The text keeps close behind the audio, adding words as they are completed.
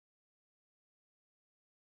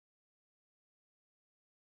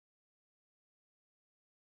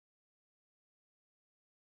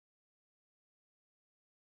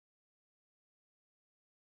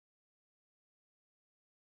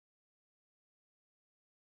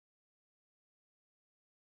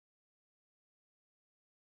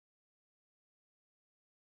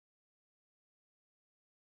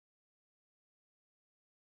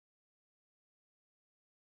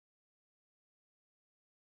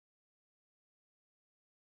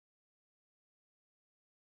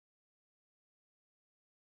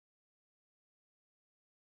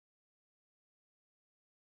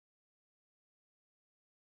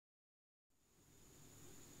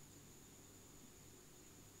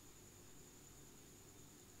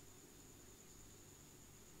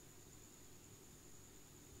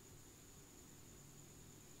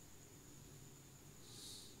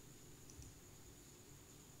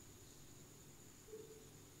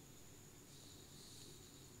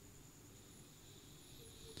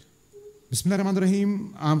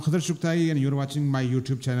Bismillahirrahmanirrahim. I'm Khadr Chuktai and you're watching my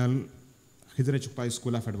YouTube channel, Khidr Chuktai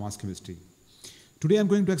School of Advanced Chemistry. Today I'm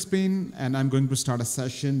going to explain and I'm going to start a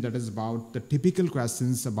session that is about the typical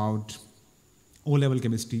questions about O-level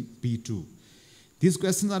chemistry P2. These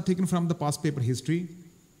questions are taken from the past paper history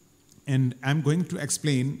and I'm going to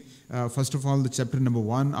explain first of all the chapter number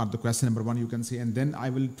 1 or the question number 1 you can say, and then I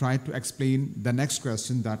will try to explain the next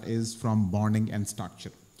question that is from bonding and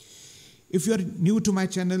structure. If you are new to my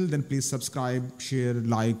channel, then please subscribe, share,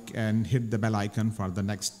 like, and hit the bell icon for the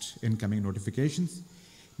next incoming notifications.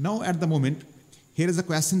 Now, at the moment, here is a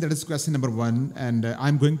question that is question number 1, and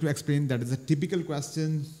I'm going to explain that is a typical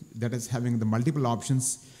question that is having the multiple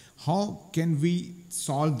options. How can we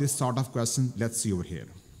solve this sort of question? Let's see over here.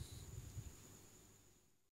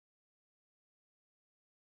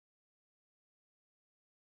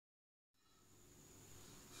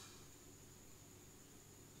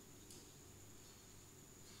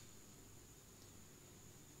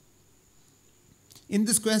 In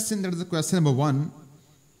this question, that is the question number 1,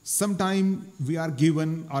 sometime we are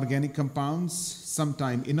given organic compounds,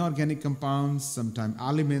 sometime inorganic compounds, sometime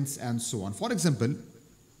elements, and so on. For example,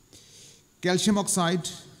 calcium oxide,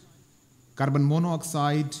 carbon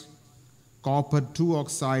monoxide, copper 2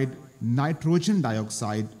 oxide, nitrogen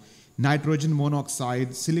dioxide, nitrogen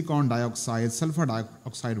monoxide, silicon dioxide, sulfur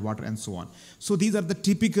dioxide, water, and so on. So these are the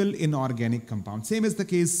typical inorganic compounds. Same is the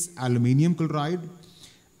case aluminium chloride,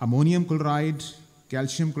 ammonium chloride,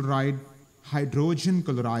 calcium chloride, hydrogen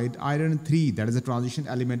chloride, iron 3, that is a transition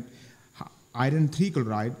element, iron 3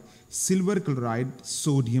 chloride, silver chloride,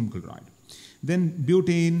 sodium chloride. Then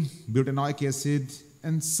butane, butanoic acid,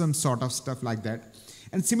 and some sort of stuff like that.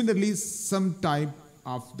 And similarly, some type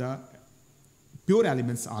of the pure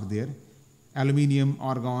elements are there. Aluminium,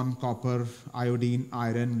 argon, copper, iodine,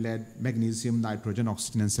 iron, lead, magnesium, nitrogen,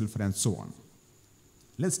 oxygen, and sulfur, and so on.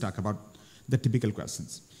 Let's talk about the typical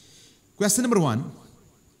questions. Question number 1,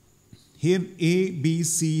 here A, B,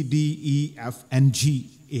 C, D, E, F, and G,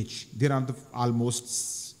 H. There are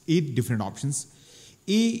almost 8 different options.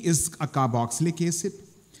 A is a carboxylic acid,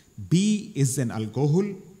 B is an alcohol,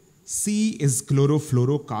 C is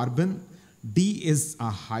chlorofluorocarbon, D is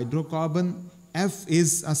a hydrocarbon, F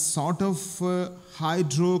is a sort of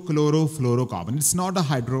hydrochlorofluorocarbon. It's not a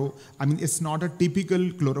it's not a typical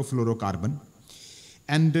chlorofluorocarbon.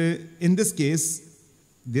 And in this case,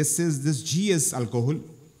 this G is alcohol,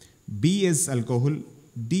 B is alcohol,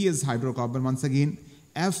 D is hydrocarbon once again,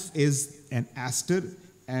 F is an ester,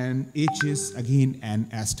 and H is again an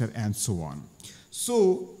ester, and so on.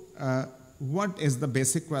 So what is the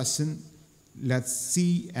basic question? Let's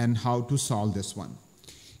see and how to solve this one.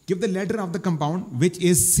 Give the letter of the compound which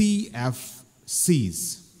is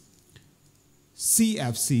CFCs.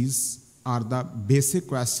 CFCs are the basic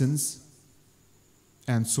questions,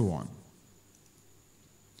 and so on.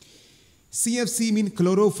 CFC means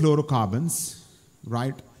chlorofluorocarbons,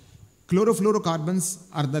 right? Chlorofluorocarbons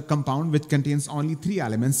are the compound which contains only 3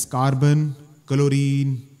 elements, carbon,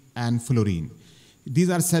 chlorine, and fluorine. These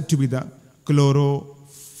are said to be the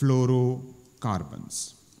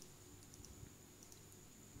chlorofluorocarbons.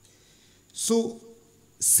 So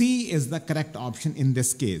C is the correct option in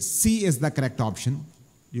this case. C is the correct option.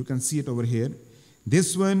 You can see it over here.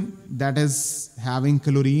 This one that is having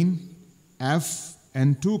chlorine, F,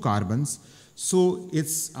 and 2 carbons, so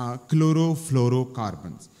it's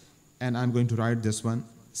chlorofluorocarbons. And I'm going to write this one.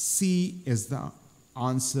 C is the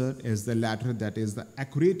answer, is the letter that is the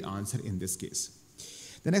accurate answer in this case.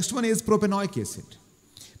 The next one is propanoic acid.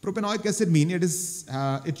 Propanoic acid means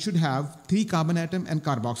it should have 3 carbon atom and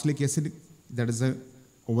carboxylic acid. That is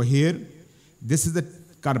over here. This is the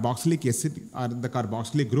carboxylic acid or the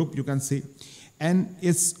carboxylic group, you can say, and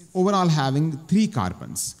it's overall having 3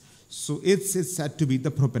 carbons. So it's said to be the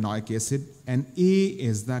propanoic acid, and A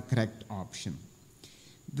is the correct option.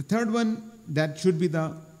 The third one, that should be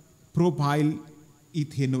the propyl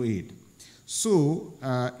ethanoate. So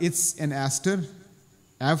it's an ester,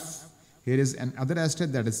 F. Here is another ester,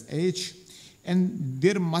 that is H. And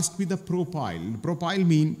there must be the propyl. Propyl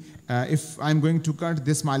means if I'm going to cut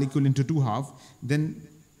this molecule into 2 halves, then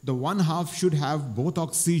the 1 half should have both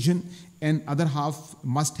oxygen and other half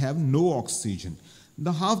must have no oxygen.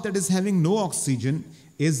 The half that is having no oxygen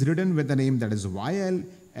is written with the name that is YL,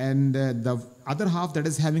 and the other half that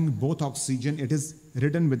is having both oxygen, it is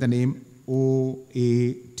written with the name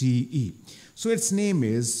OATE. So its name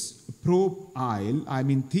is propyl.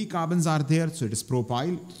 3 carbons are there, so it is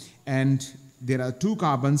propyl, and there are 2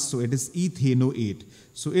 carbons, so it is ethanoate.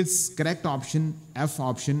 So its correct option, F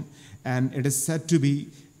option, and it is said to be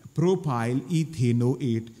propyl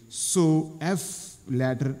ethanoate. So F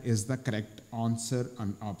letter is the correct answer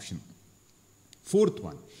and option. Fourth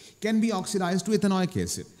one can be oxidized to ethanoic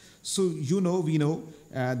acid. So we know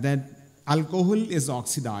that alcohol is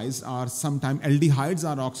oxidized, or sometimes aldehydes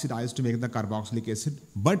are oxidized to make the carboxylic acid,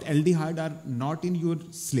 but aldehyde are not in your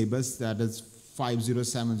syllabus, that is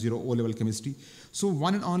 5070 O-level chemistry. So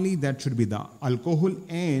one and only that should be the alcohol,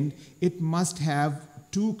 and it must have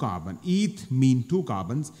 2 carbon. Eth mean 2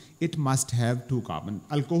 carbons. It must have 2 carbon.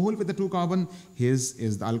 Alcohol with the 2 carbon, his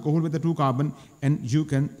is the alcohol with the 2 carbon, and you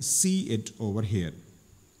can see it over here.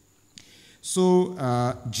 So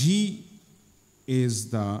G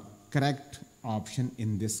is the correct option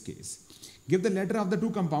in this case. Give the letter of the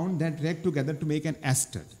 2 compound that react together to make an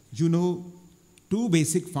ester. 2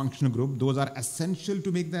 basic functional group, those are essential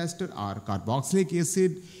to make the ester, are carboxylic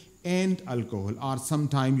acid and alcohol, or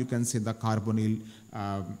sometime you can say the carbonyl,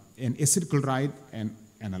 an acid chloride and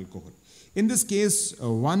an alcohol. In this case,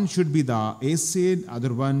 one should be the acid,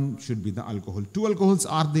 other one should be the alcohol. 2 alcohols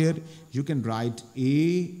are there. You can write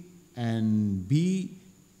A and B.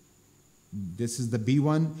 This is the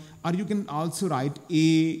B1, or you can also write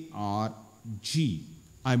A or G.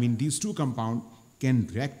 I mean, these 2 compounds can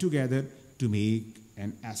react together to make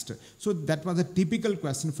an ester. So that was a typical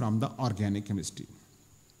question from the organic chemistry.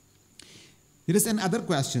 There is another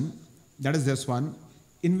question, that is this one,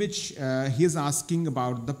 in which he is asking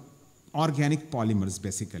about the organic polymers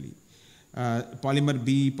basically. Polymer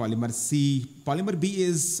B, polymer C. Polymer B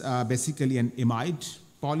is basically an imide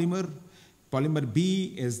polymer. Polymer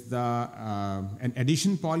B is an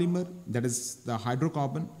addition polymer, that is the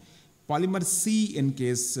hydrocarbon. Polymer C, in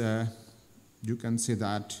case you can say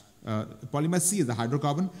that polymer C is the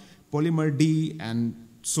hydrocarbon. Polymer D and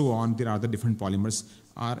so on, there are the different polymers.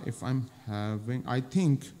 Or if I'm having, I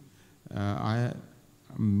think I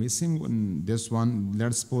am missing this one.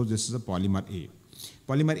 Let's suppose this is a polymer A.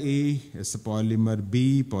 Polymer A is a polymer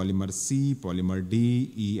B, polymer C, polymer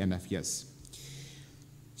D, E and F. Yes.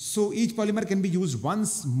 So each polymer can be used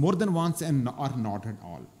once, more than once, and or not at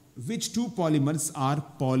all. Which 2 polymers are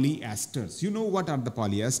polyesters? You know what are the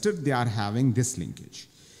polyesters? They are having this linkage.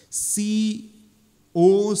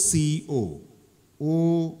 COCO.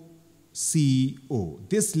 OCO.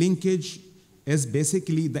 This linkage is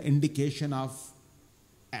basically the indication of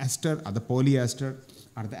ester or the polyester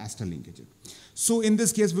or the ester linkage. So in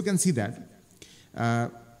this case, we can see that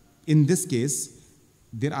in this case,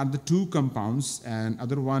 there are the 2 compounds, and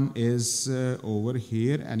other one is over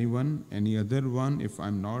here. Anyone? Any other one? If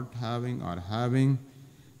I'm not having or having,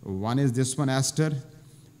 one is this one, ester.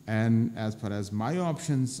 And as far as my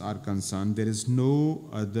options are concerned, there is no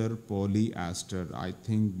other polyester. I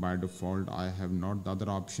think by default I have not the other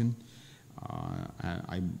option.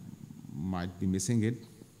 I might be missing it.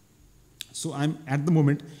 So I'm at the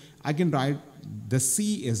moment, I can write the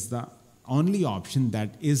C is the only option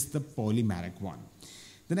that is the polymeric one.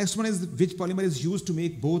 The next one is which polymer is used to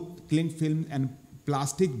make both cling film and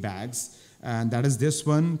plastic bags. And that is this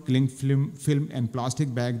one, cling film and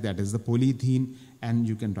plastic bag, that is the polyethylene, and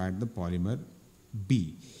you can write the polymer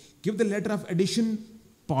B. Give the letter of addition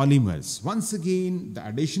polymers. Once again, the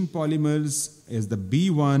addition polymers is the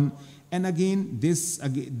B1, and again this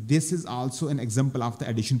is also an example of the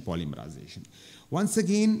addition polymerization. Once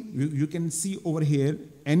again, you can see over here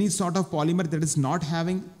any sort of polymer that is not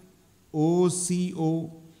having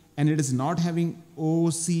OCO and it is not having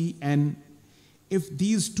OCN. If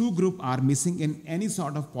these 2 groups are missing in any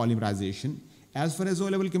sort of polymerization, as far as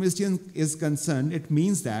O-level chemistry is concerned, it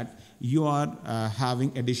means that you are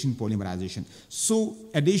having addition polymerization. So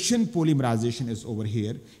addition polymerization is over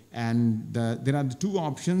here, and there are the 2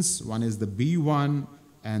 options. One is the B1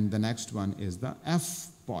 and the next one is the F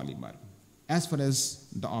polymer, as far as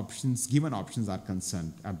the options, given options are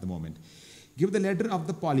concerned at the moment. Give the letter of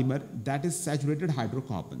the polymer that is saturated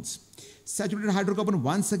hydrocarbons. Saturated hydrocarbon,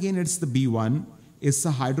 once again, it's the B1. It's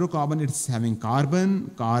a hydrocarbon, it's having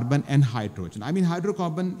carbon, carbon and hydrogen. I mean,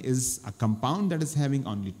 hydrocarbon is a compound that is having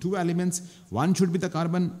only 2 elements. One should be the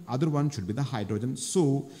carbon, other one should be the hydrogen.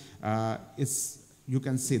 So you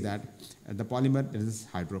can say that the polymer that is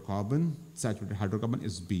hydrocarbon, saturated hydrocarbon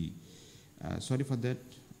is B. Sorry for that,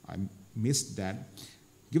 I missed that.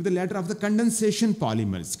 Give the letter of the condensation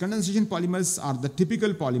polymers. Condensation polymers are the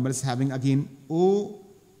typical polymers having again OCO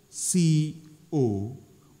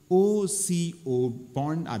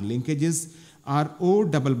bond or linkages, or O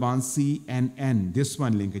double bond C and N, this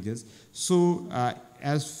one linkages. So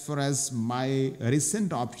as far as my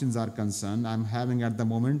recent options are concerned, I'm having at the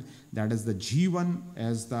moment, that is the G1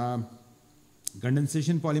 as the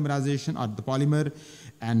condensation polymerization or the polymer,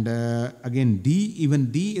 and again D,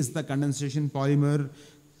 even D is the condensation polymer,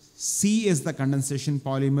 C is the condensation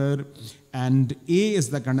polymer, and A is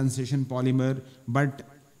the condensation polymer, but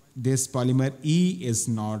this polymer E is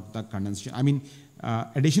not the condensation. I mean,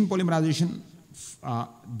 addition polymerization,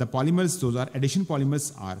 the polymers, those are addition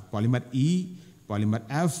polymers are polymer E, polymer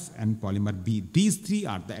F, and polymer B. These three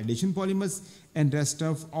are the addition polymers, and rest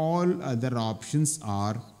of all other options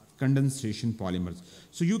are condensation polymers.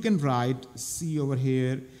 So you can write C over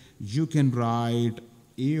here, you can write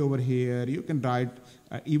A over here, you can write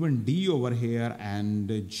even D over here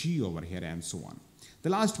and G over here and so on. The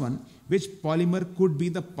last one, which polymer could be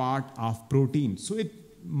the part of protein? So it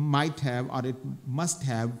might have or it must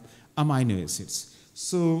have amino acids.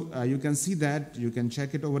 So you can see that, you can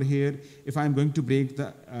check it over here. If I'm going to break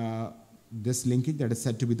the this linkage that is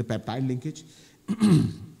said to be the peptide linkage,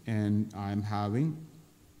 and I'm having,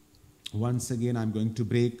 once again, I'm going to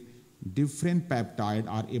break different peptide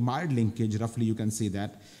or amide linkage, roughly you can say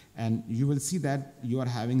that, and you will see that you are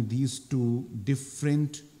having these two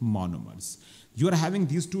different monomers. You are having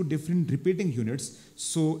these two different repeating units,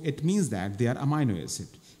 so it means that they are amino acid.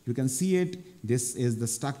 You can see it, this is the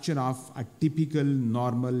structure of a typical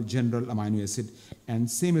normal general amino acid, and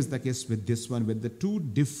same is the case with this one with the two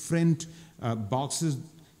different boxes,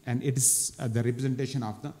 and it is the representation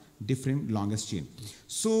of the different longest chain.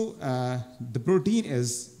 So the protein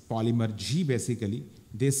is polymer G basically.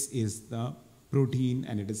 This is the protein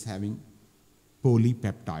and it is having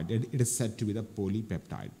polypeptide. It is said to be the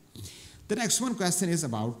polypeptide. The next one question is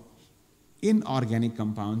about inorganic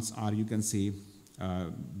compounds, or you can say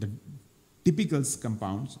the typical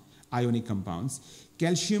compounds, ionic compounds.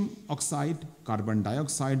 Calcium oxide, carbon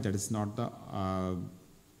dioxide, that is not the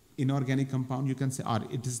inorganic compound, you can say, or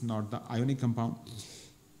it is not the ionic compound.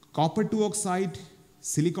 Copper 2 oxide,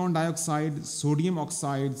 silicon dioxide, sodium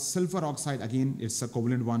oxide, sulfur oxide, again it's a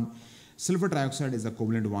covalent one. Sulfur trioxide is a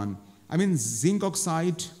covalent one. I mean zinc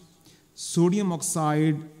oxide, sodium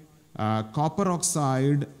oxide, copper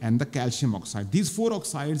oxide, and the calcium oxide. These four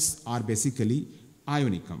oxides are basically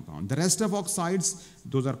ionic compound. The rest of oxides,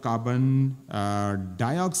 those are carbon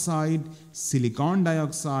dioxide, silicon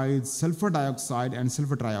dioxide, sulfur dioxide, and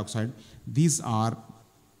sulfur trioxide. These are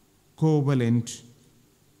covalent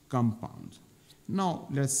compounds. Now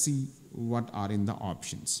let's see what are in the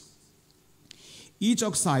options. Each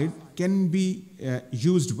oxide can be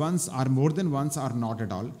used once or more than once or not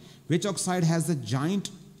at all. Which oxide has a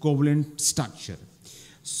giant covalent structure?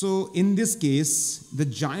 So in this case, the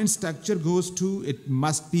giant structure goes to, it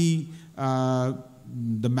must be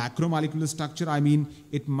the macromolecular structure. I mean,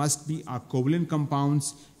 it must be a covalent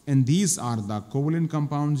compounds, and these are the covalent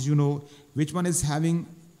compounds. You know, which one is having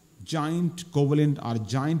giant covalent or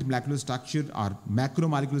giant molecular structure or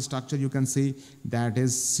macromolecular structure, you can say that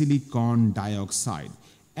is silicon dioxide.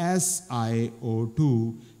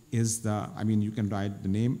 SiO2 is the, I mean, you can write the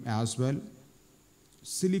name as well,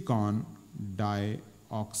 silicon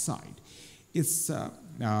dioxide. It's a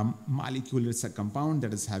molecule, it's a compound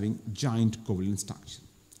that is having giant covalent structure.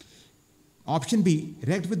 Option B,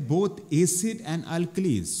 react with both acid and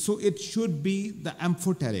alkalis. So it should be the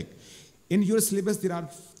amphoteric. In your syllabus, there are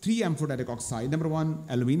three amphoteric oxide. Number one,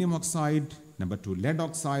 aluminum oxide. Number two, lead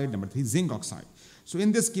oxide. Number three, zinc oxide. So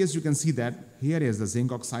in this case, you can see that here is the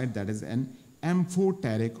zinc oxide, that is an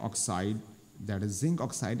amphoteric oxide. That is zinc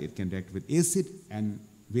oxide. It can react with acid and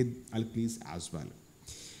with alkalis as well.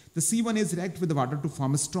 The C1 is react with the water to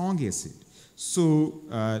form a strong acid. So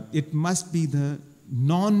it must be the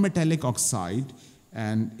non-metallic oxide,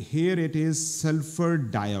 and here it is sulfur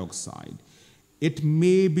dioxide. It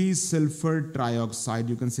may be sulfur trioxide.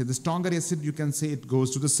 You can say the stronger acid, you can say it goes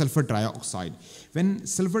to the sulfur trioxide. When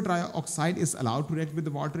sulfur trioxide is allowed to react with the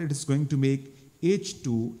water, it is going to make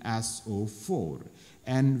H2SO4.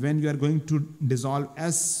 And when you are going to dissolve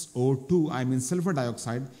SO2, I mean sulfur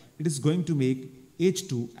dioxide, it is going to make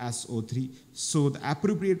H2SO3. So the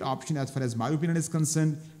appropriate option as far as my opinion is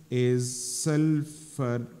concerned is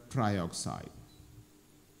sulfur trioxide.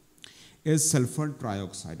 Is sulfur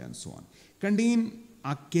trioxide and so on. Contain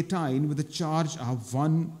a cation with a charge of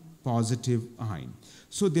 1 positive ion.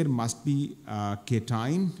 So there must be a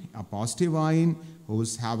cation, a positive ion,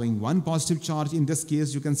 who's having 1 positive charge. In this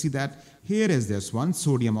case, you can see that here is this one,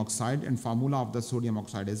 sodium oxide, and formula of the sodium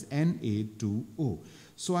oxide is Na2O.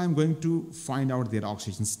 So I'm going to find out their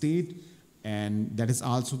oxidation state, and that is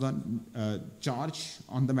also the charge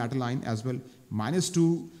on the metal ion as well,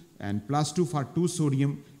 -2 and +2 for 2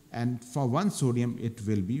 sodium, and for 1 sodium it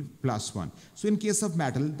will be +1. So in case of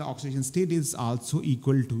metal, the oxidation state is also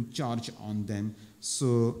equal to charge on them.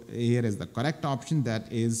 So here is the correct option,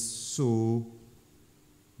 that is sodium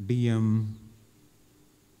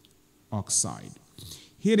oxide.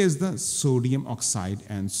 Here is the sodium oxide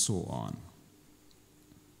and so on.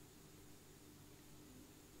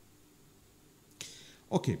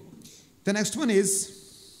 Okay, the next one is,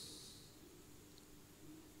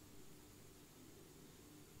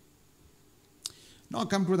 now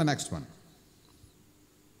come to the next one.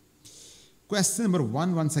 Question number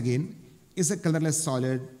 1, once again, is a colorless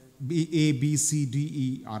solid. A, B, C, D,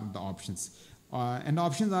 E are the options. And the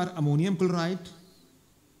options are ammonium chloride,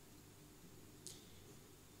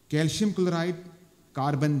 calcium chloride,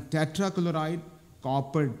 carbon tetrachloride,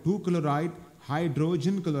 copper 2 chloride,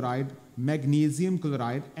 hydrogen chloride, magnesium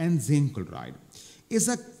chloride, and zinc chloride. Is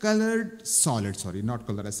a colored solid, sorry, not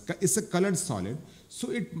colorless, it's a colored solid,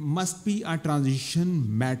 so it must be a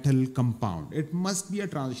transition metal compound. It must be a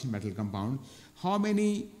transition metal compound. How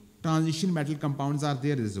many transition metal compounds are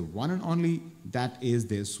there? There is one and only, that is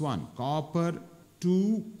this one, copper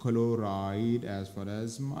 2 chloride, as far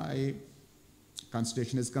as my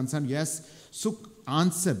consideration is concerned. Yes, so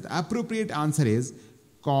answer, the appropriate answer is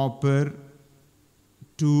copper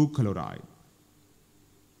 2 chloride.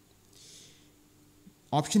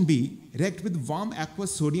 Option B, react with warm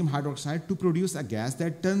aqueous sodium hydroxide to produce a gas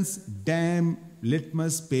that turns damp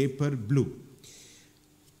litmus paper blue.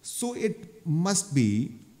 So it must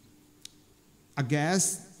be a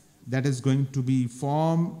gas that is going to be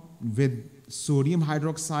formed with sodium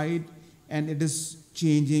hydroxide, and it is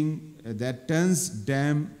changing, that turns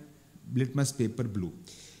damp litmus paper blue.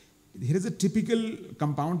 Here is a typical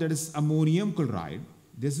compound, that is ammonium chloride.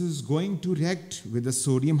 This is going to react with the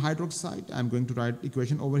sodium hydroxide. I'm going to write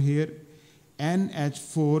equation over here.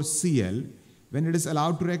 NH4Cl, when it is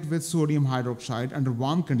allowed to react with sodium hydroxide under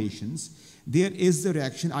warm conditions, there is the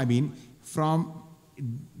reaction, I mean, from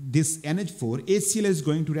this NH4, HCl is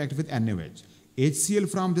going to react with NaOH. HCl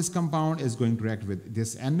from this compound is going to react with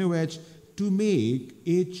this NaOH to make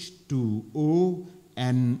H2O,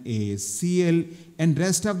 NaCl, and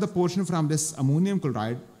rest of the portion from this ammonium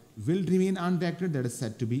chloride will remain unreacted, that is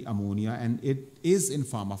said to be ammonia, and it is in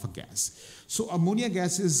form of a gas. So ammonia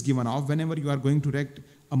gas is given off whenever you are going to react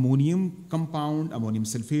ammonium compound, ammonium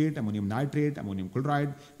sulfate, ammonium nitrate, ammonium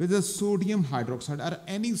chloride with a sodium hydroxide or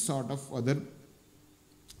any sort of other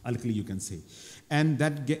alkali, you can say. And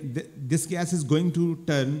that this gas is going to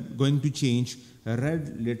change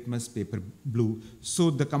red litmus paper blue. So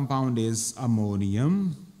the compound is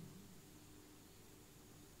ammonium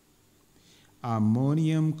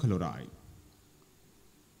chloride.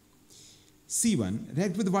 C1,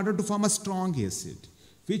 react with water to form a strong acid.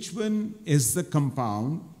 Which one is the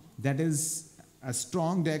compound that is a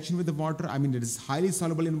strong reaction with the water? I mean, it is highly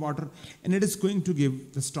soluble in water, and it is going to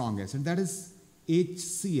give the strong acid. That is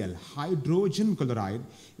HCl, hydrogen chloride.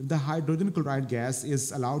 If the hydrogen chloride gas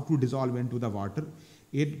is allowed to dissolve into the water,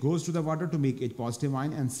 it goes to the water to make H positive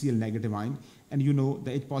ion and Cl negative ion. And you know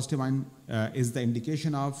the H positive ion is the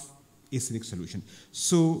indication of acidic solution.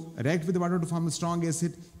 So react with the water to form a strong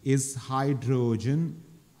acid is hydrogen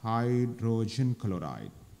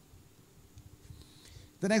chloride.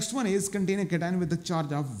 The next one is contain a cation with the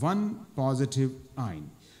charge of 1 positive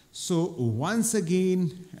ion. So once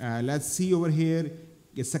again, let's see over here,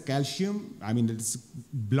 it's a calcium. I mean, it's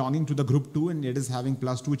belonging to the group 2 and it is having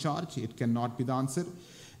 +2 charge. It cannot be the answer.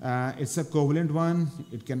 It's a covalent one.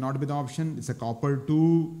 It cannot be the option. It's a copper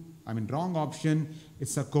 2. I mean, wrong option.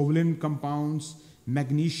 It's a covalent compounds.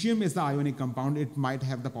 Magnesium is the ionic compound. It might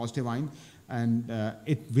have the positive ion and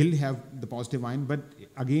it will have the positive ion, but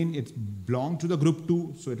again, it belongs to the group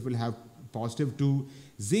 2, so it will have positive 2.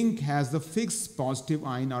 Zinc has the fixed positive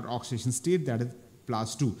ion or oxidation state, that is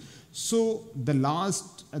 +2. So the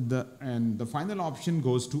last and the final option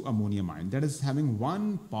goes to ammonium ion, that is having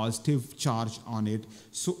 1 positive charge on it.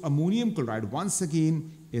 So ammonium chloride once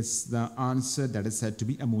again is the answer, that is said to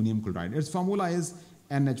be ammonium chloride. Its formula is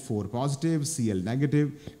NH4 positive, Cl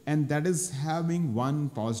negative, and that is having 1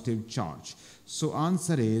 positive charge. So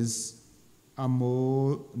answer is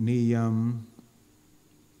ammonium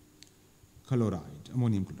chloride.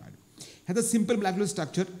 Has a simple molecular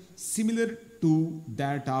structure similar to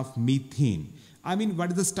that of methane. I mean, what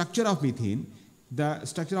is the structure of methane? The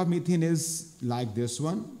structure of methane is like this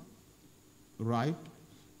one, right?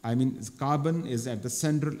 I mean, carbon is at the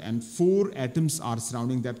central and 4 atoms are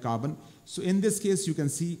surrounding that carbon. So in this case, you can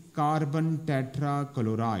see carbon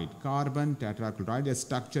tetrachloride. Carbon tetrachloride, the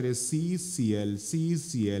structure is CCl,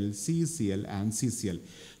 CCl, CCl, and CCl.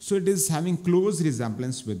 So it is having close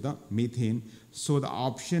resemblance with the methane. So the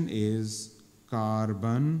option is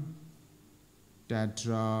carbon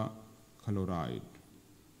tetrachloride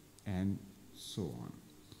and so on.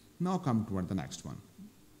 Now come toward the next one.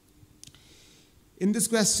 In this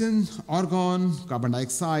question, argon, carbon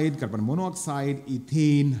dioxide, carbon monoxide,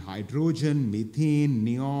 ethane, hydrogen, methane,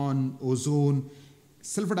 neon, ozone,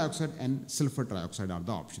 sulfur dioxide, and sulfur trioxide are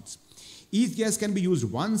the options. Each gas can be used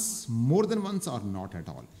once, more than once, or not at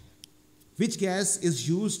all. Which gas is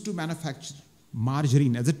used to manufacture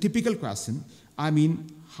margarine? As a typical question,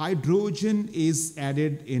 hydrogen is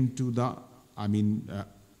added into the,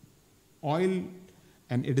 oil,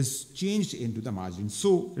 and it is changed into the margarine.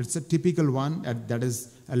 So it's a typical one, that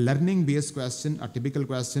is a learning based question, a typical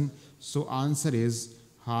question. So answer is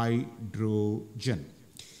hydrogen.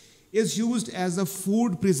 Is used as a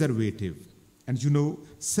food preservative. And you know,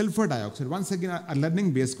 sulfur dioxide, once again a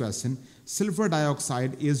learning based question, sulfur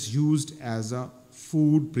dioxide is used as a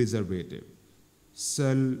food preservative.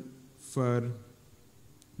 Sulfur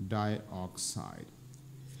dioxide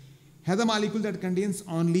has a molecule that contains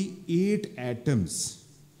only 8 atoms.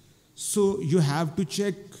 So you have to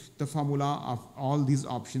check the formula of all these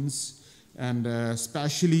options, and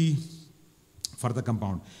especially for the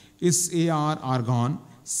compound. Is AR argon,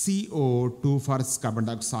 CO2 for carbon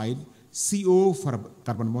dioxide, CO for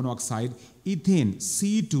carbon monoxide, ethane,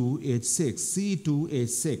 C2H6,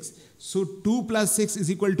 C2H6. So 2 plus 6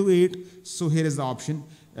 is equal to 8. So here is the option,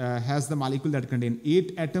 has the molecule that contains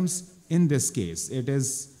 8 atoms. In this case, it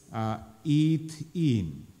is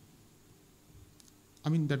ethene.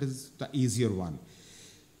 That is the easier one.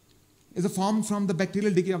 Is formed from the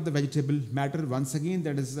bacterial decay of the vegetable matter. Once again,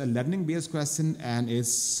 that is a learning based question, and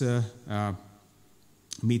it's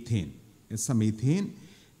methane. It's a methane.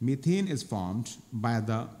 Methane is formed by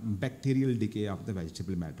the bacterial decay of the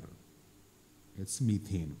vegetable matter. It's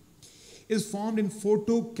methane. Is formed in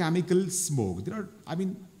photochemical smoke. There are,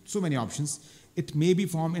 so many options. It may be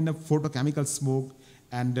formed in a photochemical smoke,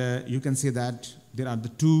 and you can say that there are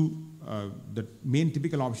the main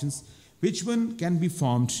typical options. Which one can be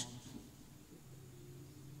formed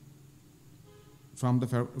from the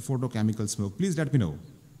photochemical smoke? Please let me know.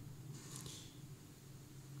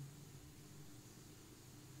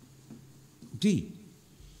 D.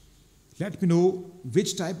 Let me know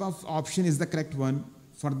which type of option is the correct one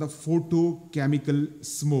for the photochemical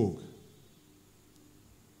smoke.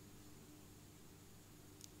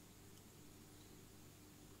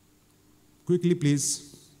 Quickly,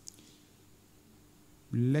 please.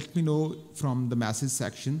 Let me know from the message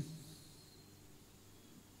section.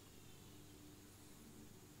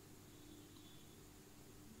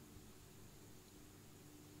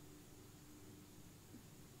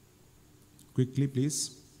 Quickly,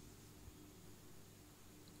 please.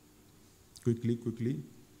 Quickly.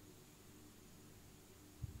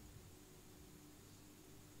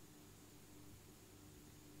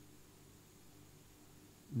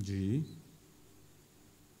 G.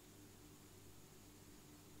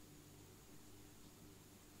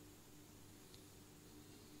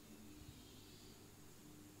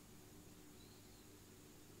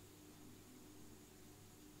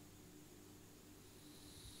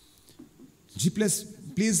 G plus,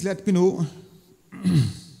 please let me know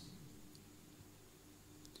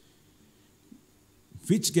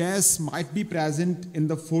which gas might be present in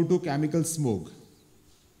the photochemical smoke.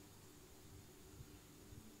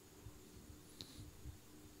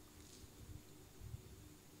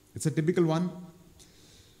 It's a typical one.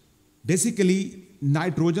 Basically,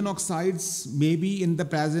 nitrogen oxides may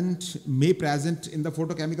present in the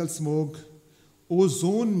photochemical smoke.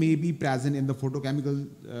 Ozone may be present in the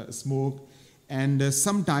photochemical smoke. And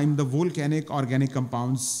sometimes the volcanic organic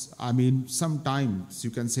compounds, sometimes you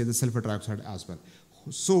can say the sulfur dioxide as well.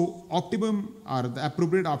 So optimum or the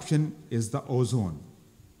appropriate option is the ozone.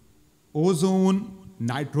 Ozone,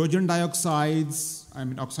 nitrogen dioxides,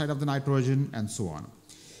 oxide of the nitrogen, and so on.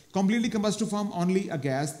 Completely combust to form only a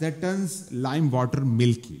gas that turns lime water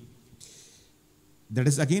milky. That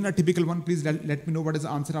is again a typical one. Please let me know what is the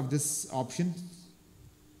answer of this option.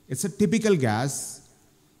 It's a typical gas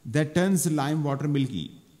that turns lime water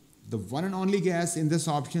milky. The one and only gas in this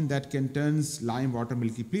option that can turn lime water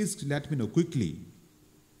milky. Please let me know quickly.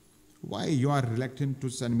 Why you are reluctant to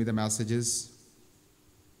send me the messages?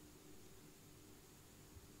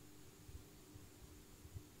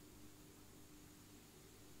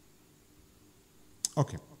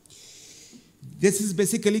 Okay. This is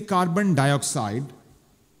basically carbon dioxide,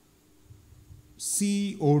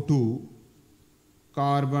 CO2,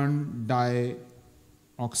 carbon dioxide.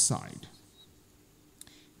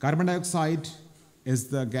 Carbon dioxide is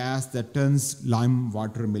the gas that turns lime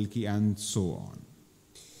water milky, and so on.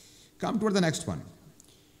 Come toward the next one.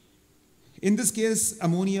 In this case,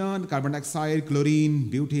 ammonia, carbon dioxide, chlorine,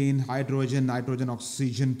 butane, hydrogen, nitrogen,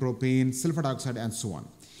 oxygen, propane, sulfur dioxide, and so on.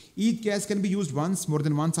 Each gas can be used once, more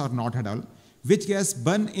than once, or not at all. Which gas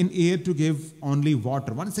burn in air to give only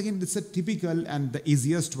water? Once again, it's a typical and the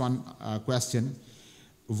easiest one question.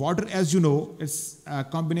 Water, as you know, it's a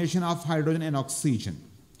combination of hydrogen and oxygen.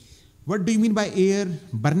 What do you mean by air?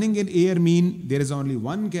 Burning in air mean there is only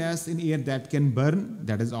one gas in air that can burn,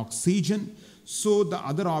 that is oxygen. So the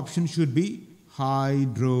other option should be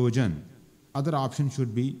hydrogen. Other option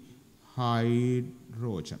should be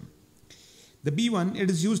hydrogen. The B1, it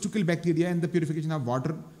is used to kill bacteria in the purification of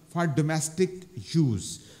water for domestic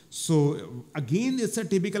use. So again, it's a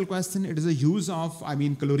typical question. It is a use of,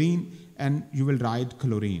 chlorine, and you will write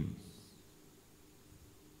chlorine.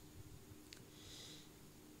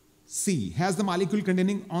 C has the molecule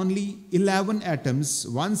containing only 11 atoms.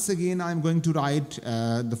 Once again, I'm going to write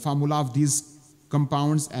the formula of these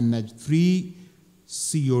compounds: NH3,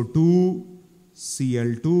 CO2,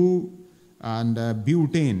 Cl2, and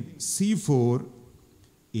butane, C4,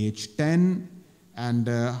 H10, and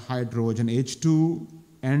hydrogen, H2,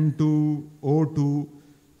 N2, O2,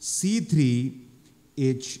 C3,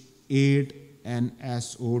 H8, and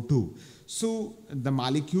SO2. So the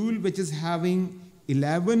molecule which is having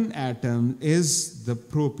 11 atoms is the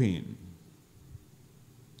propane.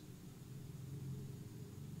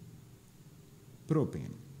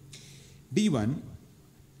 Propane. D1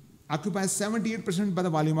 occupies 78% by the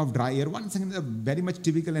volume of dry air. Once again, a very much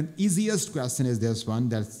typical and easiest question is this one,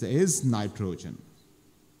 that is nitrogen.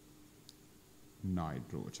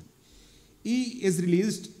 Nitrogen. E is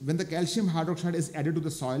released when the calcium hydroxide is added to the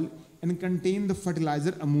soil and contain the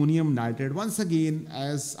fertilizer ammonium nitrate. Once again,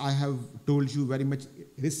 as I have told you very much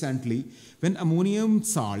recently, when ammonium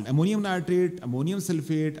salt, ammonium nitrate, ammonium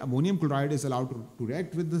sulfate, ammonium chloride is allowed to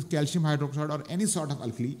react with the calcium hydroxide or any sort of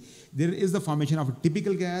alkali, there is the formation of a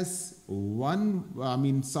typical gas,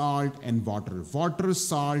 salt and water. Water,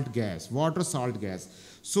 salt, gas. Water, salt, gas.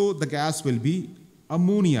 So the gas will be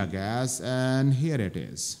ammonia gas, and here it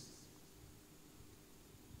is.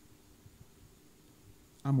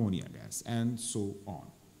 Ammonia gas, and so on.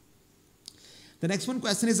 The next one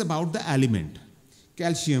question is about the element.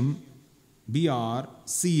 Calcium, Br,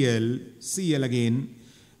 Cl, Cl again.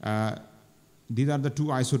 These are the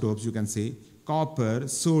two isotopes, you can say. Copper,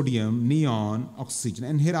 sodium, neon, oxygen.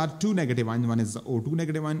 And here are two negative ions. One is the O2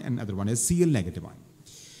 negative ion and other one is Cl negative ion.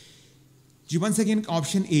 Once again,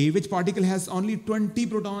 option A, which particle has only 20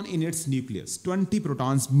 protons in its nucleus? 20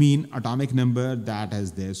 protons mean atomic number, that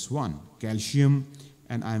is this one, calcium.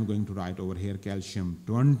 And I am going to write over here calcium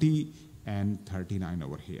 20 and 39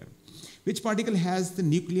 over here. Which particle has the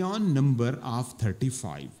nucleon number of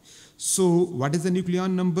 35? So what is the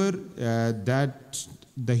nucleon number? That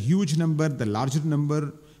the huge number, the larger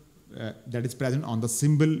number that is present on the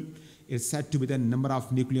symbol is said to be the number of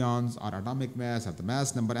nucleons or atomic mass or the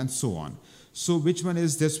mass number and so on. So which one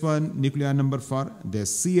is this one? Nucleon number for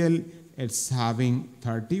this Cl, it's having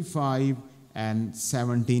 35 and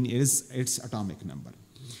 17 is its atomic number.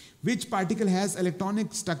 Which particle has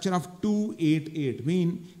electronic structure of 288?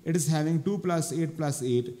 Mean it is having 2 plus 8 plus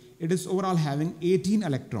 8. It is overall having 18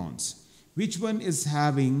 electrons. Which one is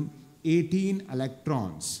having 18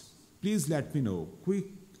 electrons? Please let me know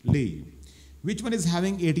quickly. Which one is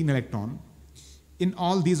having 18 electron? In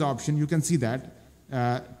all these options, you can see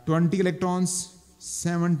that 20 electrons,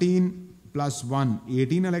 17 plus 1,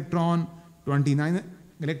 18 electron, 29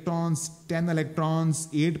 electrons, 10 electrons,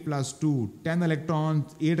 8 plus 2, 10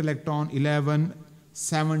 electrons, 8 electron, 11,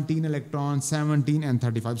 17 electrons, 17 and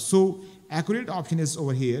 35. So accurate option is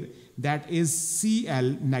over here, that is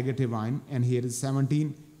Cl negative ion, and here is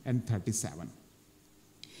 17 and 37.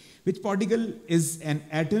 Which particle is an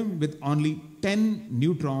atom with only 10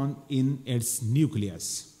 neutrons in its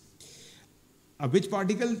nucleus? Which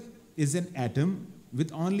particle is an atom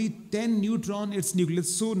with only 10 neutrons in its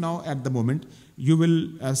nucleus? So now at the moment, you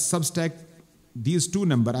will subtract these two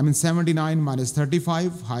numbers. 79 minus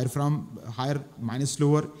 35, higher minus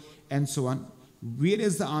lower, and so on. Where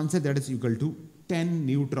is the answer? That is equal to 10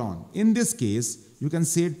 neutron. In this case, you can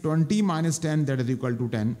say 20 minus 10, that is equal to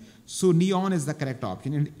 10. So neon is the correct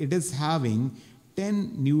option, and it is having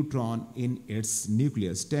 10 neutron in its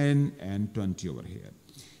nucleus, 10 and 20 over here.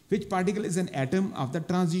 Which particle is an atom of the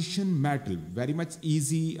transition metal? Very much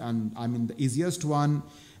easy, and the easiest one.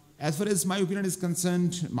 As far as my opinion is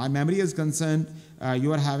concerned, my memory is concerned,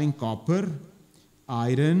 you are having copper,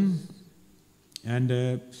 iron,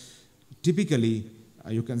 and typically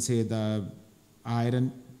you can say the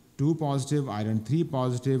iron 2 positive, iron 3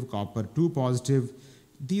 positive, copper 2 positive.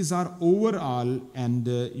 These are overall, and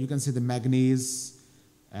you can say the manganese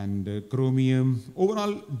and chromium.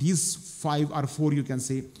 Overall, these 5 or 4, you can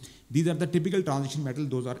say, these are the typical transition metal.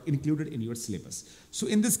 Those are included in your syllabus. So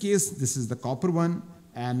in this case, this is the copper one,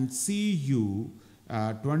 and Cu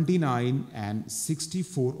 29 and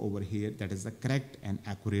 64 over here. That is the correct and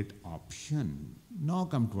accurate option. Now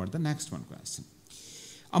come toward the next one question.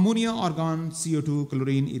 Ammonia, argon, CO2,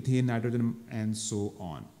 chlorine, ethane, nitrogen, and so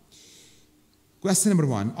on. Question number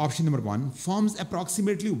 1, option number 1, forms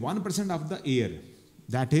approximately 1% of the air.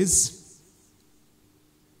 That is,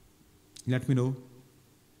 let me know.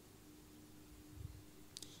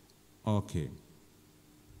 Okay.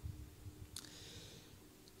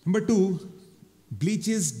 Number 2,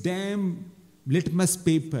 bleaches dam litmus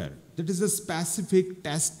paper. That is a specific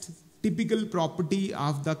test, typical property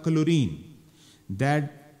of the chlorine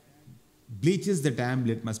that bleaches the dam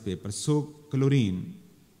litmus paper. So chlorine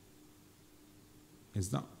is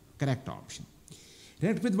the correct option.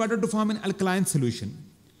 React with water to form an alkaline solution.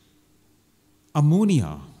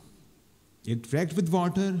 Ammonia. It reacts with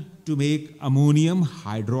water to make ammonium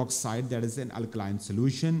hydroxide, that is an alkaline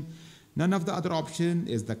solution. None of the other option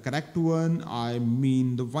is the correct one. I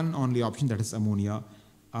mean the one only option, that is ammonia.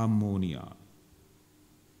 Ammonia.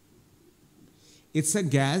 It's a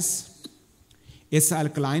gas. It's an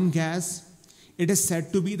alkaline gas. It is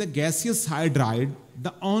said to be the gaseous hydride,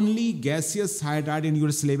 the only gaseous hydride in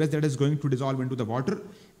your syllabus that is going to dissolve into the water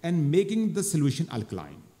and making the solution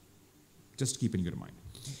alkaline. Just keep in your mind.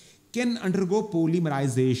 Can undergo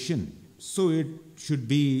polymerization. So it should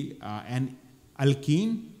be an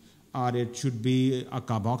alkene, or it should be a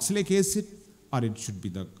carboxylic acid, or it should be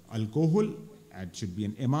the alcohol, it should be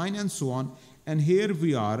an amine, and so on. And here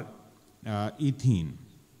we are ethene.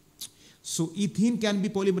 So ethene can be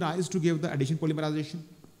polymerized to give the addition polymerization.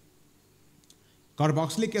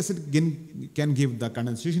 Carboxylic acid can give the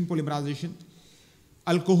condensation polymerization.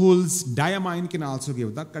 Alcohols, diamine can also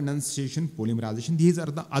give the condensation polymerization. These are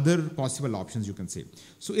the other possible options you can say.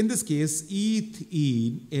 So in this case,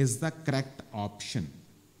 ethene is the correct option.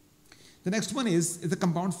 The next one is the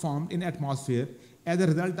compound formed in atmosphere as a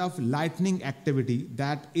result of lightning activity.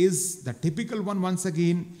 That is the typical one once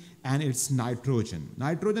again, and it's nitrogen.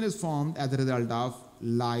 Nitrogen is formed as a result of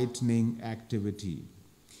lightning activity.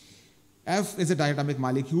 F is a diatomic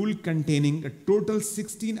molecule containing a total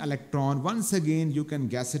 16 electron. Once again, you can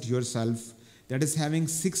guess it yourself. That is having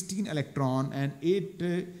 16 electron, and it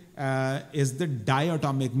is the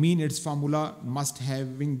diatomic, mean its formula must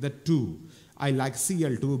having the 2. I like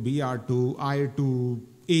Cl2, Br2, I2,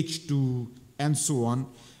 H2, and so on.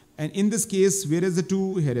 And in this case, where is the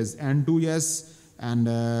 2? Here is N2, yes, and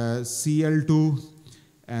Cl2,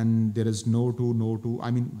 and there is no 2, no 2.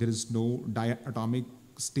 I mean, there is no diatomic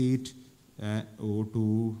state,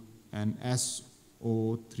 O2 and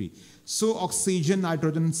SO3. So oxygen,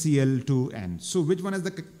 nitrogen, Cl2N. So which one is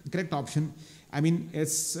the correct option? I mean,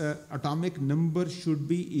 its atomic number should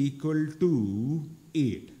be equal to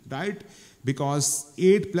 8, right? Because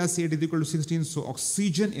 8 plus 8 is equal to 16. So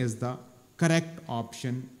oxygen is the correct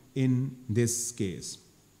option in this case.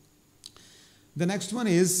 The next one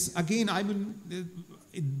is, again, I mean,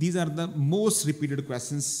 these are the most repeated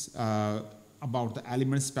questions about the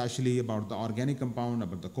elements, especially about the organic compound,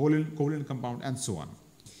 about the covalent compound, and so on.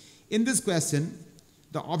 In this question,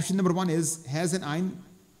 the option number 1 is, has an ion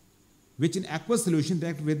which in aqueous solution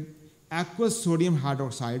react with aqueous sodium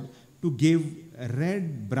hydroxide to give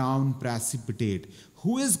red-brown precipitate.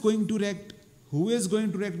 Who is going to react? Who is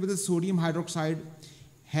going to react with the sodium hydroxide?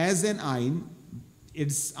 Has an ion,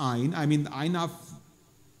 its ion, I mean the ion of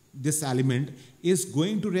this element is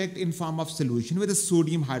going to react in form of solution with a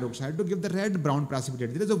sodium hydroxide to give the red-brown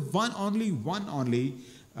precipitate. There is a one only,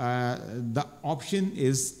 the option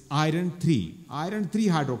is iron 3. Iron 3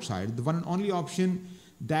 hydroxide, the one and only option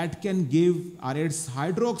that can give, or its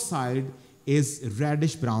hydroxide is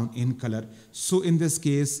reddish brown in color. So in this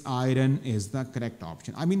case, iron is the correct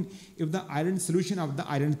option. I mean, if the iron solution of the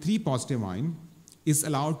iron 3 positive ion is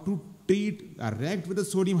allowed to treat or react with the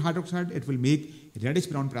sodium hydroxide, it will make reddish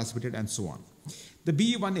brown precipitate and so on. The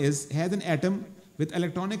B one is, has an atom with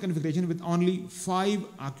electronic configuration with only 5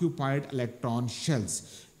 occupied electron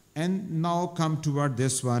shells. And now come toward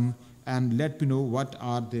this one and let me know what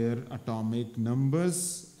are their atomic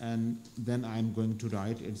numbers, and then I'm going to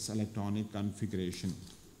write its electronic configuration.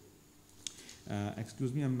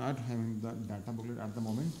 Excuse me, I'm not having the data booklet at the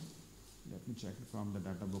moment. Let me check it from the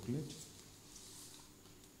data booklet.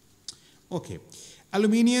 Okay,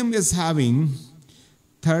 aluminium is having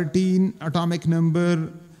 13 atomic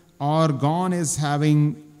number, argon is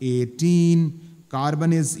having 18,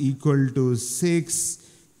 carbon is equal to 6,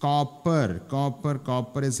 copper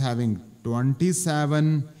is having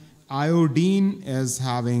 27, iodine is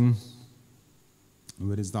having,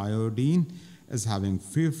 where is the iodine? Is having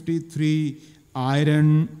 53,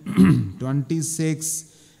 iron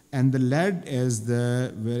 26, and the lead is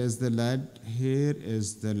the, where is the lead? Here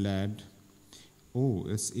is the lead. Oh,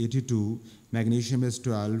 it's 82. Magnesium is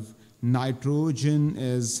 12. nitrogen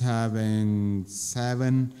is having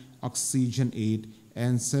 7, oxygen 8,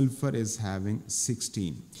 and sulfur is having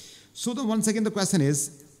 16. So once again the question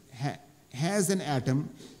is, has an atom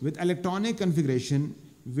with electronic configuration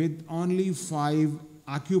with only 5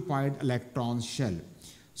 occupied electron shell.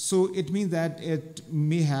 So it means that it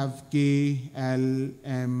may have K, L,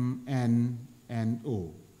 M, N, and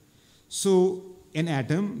O. So an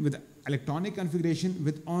atom with electronic configuration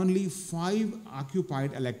with only 5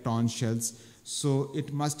 occupied electron shells, so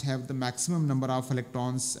it must have the maximum number of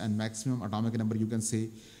electrons and maximum atomic number, you can say.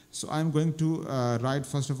 So I'm going to write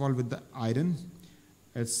first of all with the iron.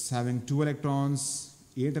 It's having 2 electrons,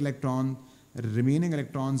 8 electrons. Remaining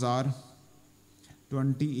electrons are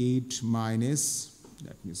 28 minus,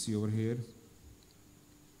 let me see over here,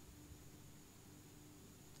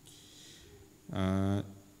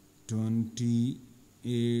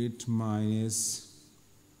 26 minus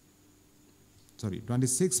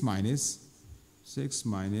 6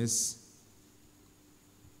 minus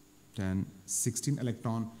 10, 16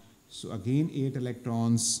 electron. So again 8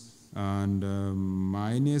 electrons and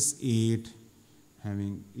minus 8,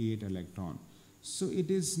 having 8 electron. So it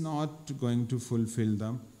is not going to fulfill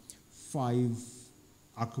the 5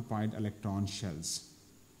 occupied electron shells.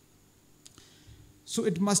 So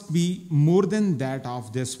it must be more than that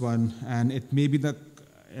of this one, and it may be the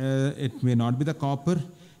it may not be the copper,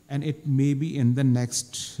 and it may be in the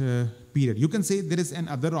next period. You can say there is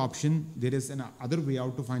another option, there is another way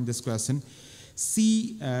out to find this question.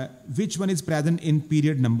 See which one is present in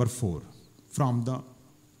period number 4 from the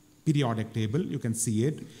periodic table. You can see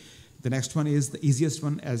it. The next one is the easiest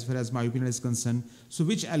one as far as my opinion is concerned. So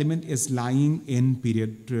which element is lying in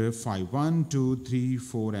period 5? 1, 2, 3,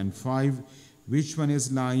 4, and 5. Which one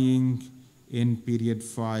is lying in period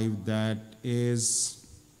 5? That is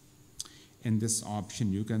in this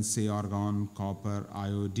option. You can say argon, copper,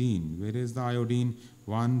 iodine. Where is the iodine?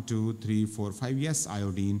 1, 2, 3, 4, 5. Yes,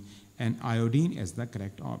 iodine. And iodine is the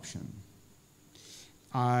correct option.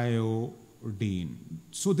 Iodine.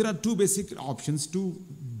 So there are 2 basic options, 2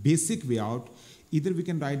 basic way out. Either we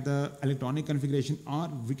can write the electronic configuration or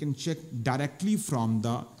we can check directly from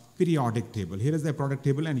the periodic table. Here is the periodic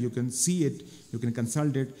table and you can see it, you can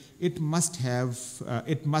consult it. It must have,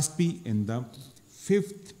 it must be in the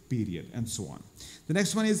 5th period and so on. The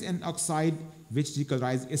next one is an oxide which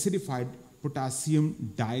decolorize acidified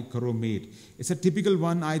potassium dichromate. It's a typical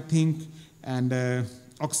one, I think, and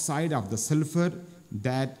oxide of the sulfur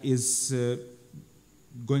that is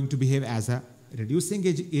going to behave as a reducing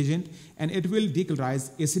agent, and it will decolorize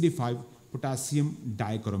acidified potassium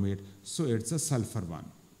dichromate. So it's a sulfur one.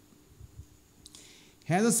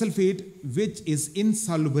 Has a sulfate which is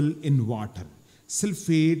insoluble in water.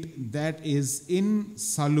 Sulfate that is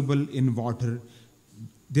insoluble in water.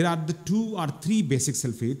 There are the 2 or 3 basic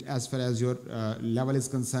sulfate as far as your level is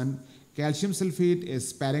concerned. Calcium sulfate is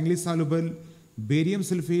sparingly soluble, barium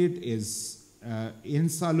sulfate is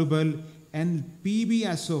insoluble, and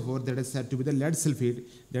PbSO4, that is said to be the lead sulfate,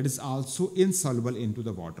 that is also insoluble into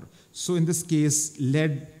the water. So in this case,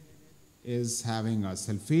 lead is having a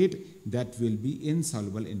sulfate that will be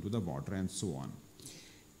insoluble into the water and so on.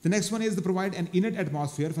 The next one is to provide an inert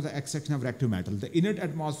atmosphere for the extraction of reactive metal. The inert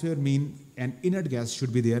atmosphere means an inert gas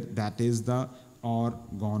should be there, that is the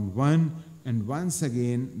argon 1, and once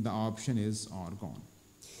again the option is argon.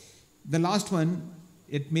 The last one,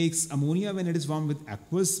 it makes ammonia when it is formed with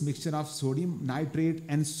aqueous mixture of sodium nitrate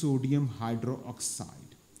and sodium hydroxide.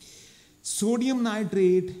 Sodium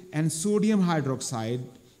nitrate and sodium hydroxide,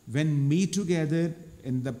 when meet together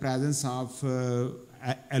in the presence of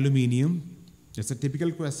aluminium, it's a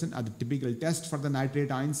typical question or the typical test for the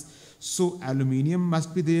nitrate ions. So aluminium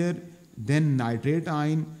must be there, then nitrate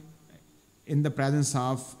ion in the presence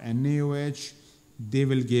of NaOH, they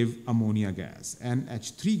will give ammonia gas, and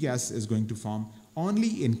H3 gas is going to form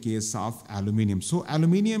only in case of aluminium. So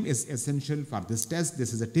aluminium is essential for this test.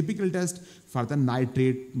 This is a typical test for the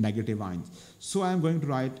nitrate negative ions. So I am going to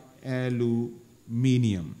write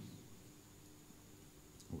aluminium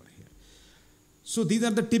over here. So these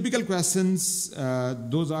are the typical questions.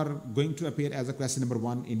 Those are going to appear as a question number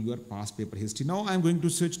 1 in your past paper history. Now I am going to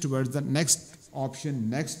switch towards the next option,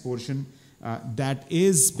 next portion, that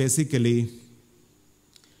is basically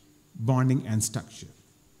bonding and structure.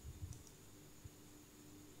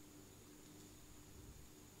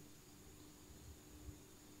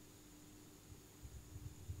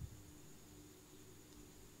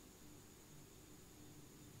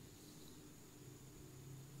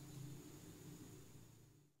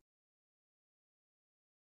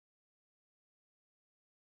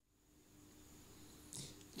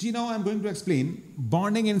 Now I'm going to explain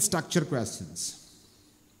bonding and structure questions.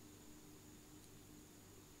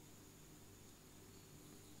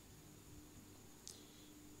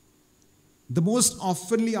 The most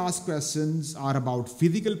oftenly asked questions are about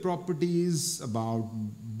physical properties, about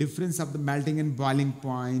difference of the melting and boiling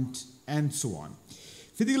point, and so on.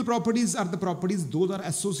 Physical properties are the properties those are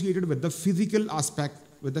associated with the physical aspect,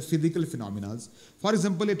 with the physical phenomena. For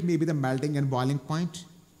example, it may be the melting and boiling point,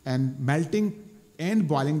 and melting and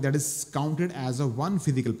boiling, that is counted as a one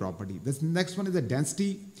physical property. This next one is the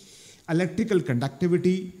density, electrical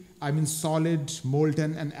conductivity, solid,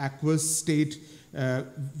 molten, and aqueous state,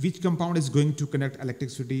 which compound is going to conduct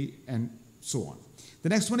electricity, and so on. The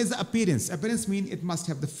next one is the appearance. Appearance means it must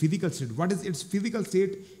have the physical state. What is its physical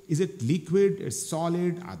state? Is it liquid, it's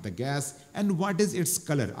solid, or the gas? And what is its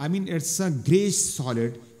color? It's a grayish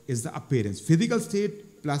solid is the appearance. Physical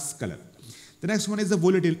state plus color. The next one is the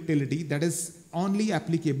volatility, that is only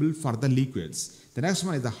applicable for the liquids. The next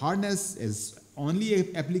one is the hardness, is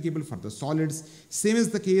only applicable for the solids. Same is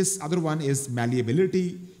the case. Other one is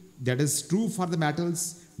malleability, that is true for the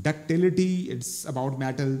metals. Ductility, it's about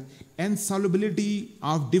metal. And solubility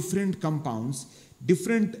of different compounds,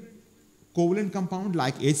 different covalent compound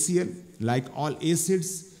like HCl, like all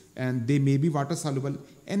acids, and they may be water soluble.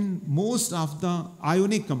 And most of the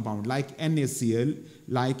ionic compound like NaCl,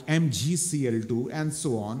 like MgCl2, and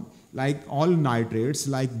so on, like all nitrates,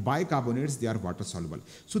 like bicarbonates, they are water soluble.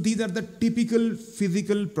 So these are the typical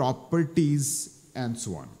physical properties and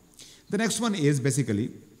so on. The next one is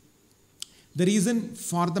basically the reason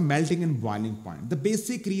for the melting and boiling point. The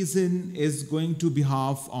basic reason is going to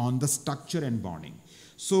behave on the structure and bonding.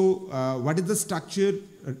 So what is the structure?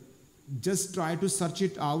 Just try to search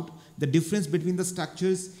it out, the difference between the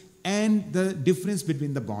structures and the difference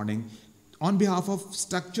between the bonding. On behalf of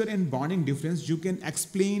structure and bonding difference, you can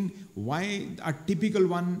explain why a typical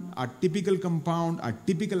one, a typical compound, a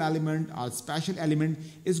typical element, or special element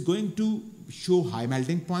is going to show high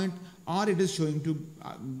melting point, or it is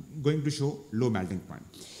going to show low melting point.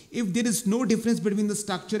 If there is no difference between the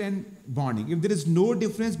structure and bonding, if there is no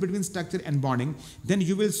difference between structure and bonding, then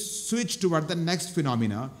you will switch toward the next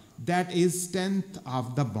phenomena, that is strength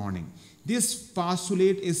of the bonding. This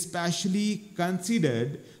postulate is specially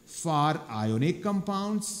considered for ionic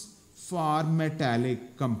compounds, for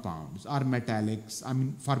metallic compounds, or metallics,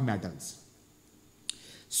 for metals.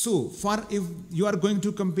 So, if you are going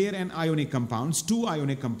to compare two ionic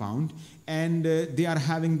compound, and they are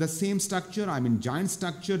having the same structure, giant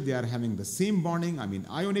structure, they are having the same bonding,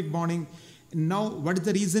 ionic bonding. Now, what is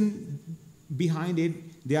the reason behind it?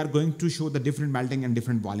 They are going to show the different melting and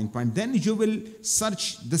different boiling point. Then you will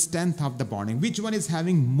search the strength of the bonding. Which one is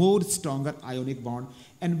having more stronger ionic bond,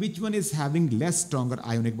 and which one is having less stronger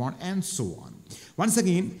ionic bond, and so on. Once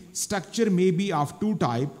again, structure may be of two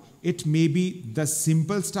types. It may be the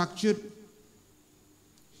simple structure,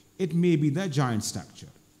 it may be the giant structure.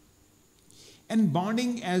 And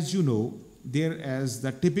bonding, as you know, there is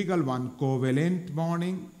the typical one: covalent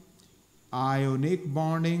bonding, ionic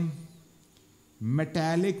bonding,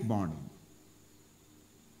 metallic bonding.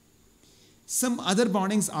 Some other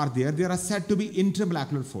bondings are there. They are said to be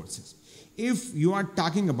intermolecular forces. If you are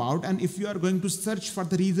talking about, and if you are going to search for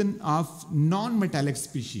the reason of non-metallic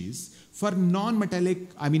species, for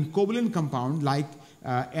non-metallic, covalent compound like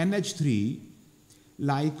NH3,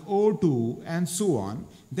 like O2, and so on,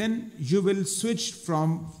 then you will switch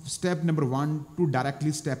from step number 1 to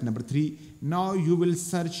directly step number 3. Now you will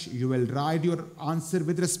search, you will write your answer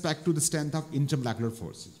with respect to the strength of intermolecular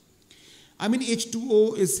forces.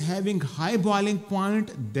 H2O is having high boiling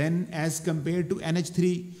point than as compared to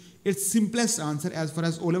NH3. Its simplest answer, as far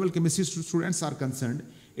as O-level chemistry students are concerned,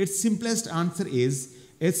 its simplest answer is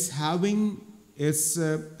it's having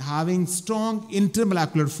strong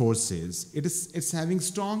intermolecular forces. It's having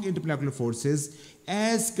strong intermolecular forces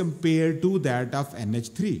as compared to that of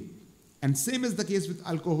NH3. And same is the case with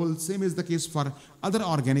alcohol, same is the case for other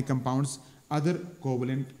organic compounds, other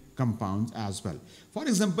covalent compounds as well. For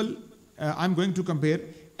example, I'm going to compare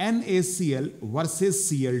NaCl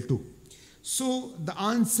versus Cl2. So the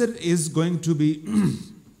answer is going to be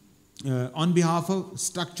on behalf of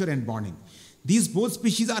structure and bonding. These both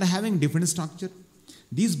species are having different structure.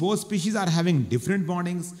 These both species are having different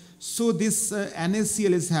bondings. So this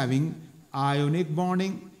NaCl is having ionic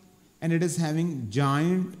bonding, and it is having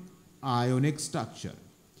giant ionic structure.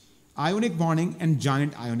 Ionic bonding and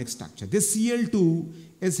giant ionic structure. This Cl2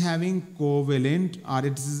 is having covalent, or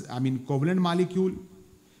it is covalent molecule,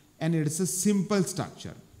 and it is a simple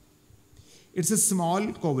structure. It's a small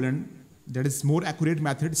covalent, that is more accurate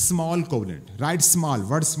method, small covalent, right? Small,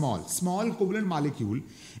 word small covalent molecule,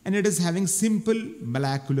 and it is having simple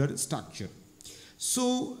molecular structure.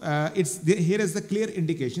 So here is the clear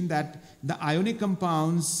indication that the ionic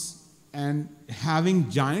compounds and having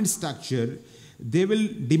giant structure, they will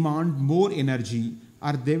demand more energy,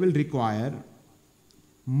 or they will require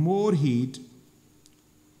more heat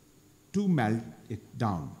to melt it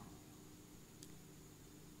down.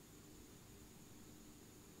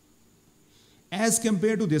 As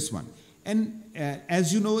compared to this one. And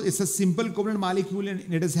as you know, it's a simple covalent molecule,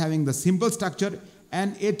 and it is having the simple structure,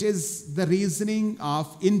 and it is the reasoning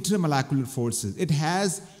of intermolecular forces. It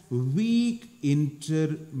has weak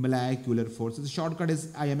intermolecular forces. The shortcut is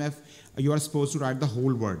IMF. You are supposed to write the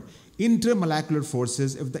whole word. Intermolecular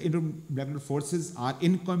forces, if the intermolecular forces are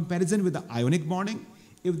in comparison with the ionic bonding,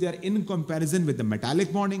 if they are in comparison with the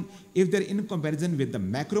metallic bonding, if they are in comparison with the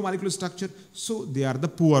macromolecular structure, so they are the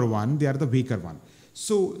poor one, they are the weaker one.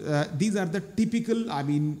 So these are the typical,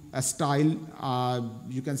 style,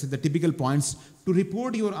 you can say the typical points to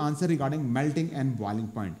report your answer regarding melting and boiling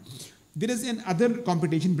point. There is another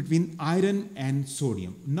competition between iron and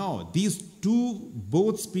sodium. Now, these two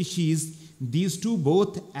both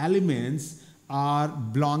elements are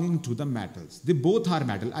belonging to the metals. They both are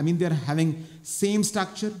metal. They are having same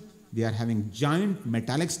structure. They are having giant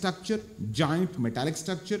metallic structure.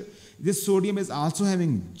 This sodium is also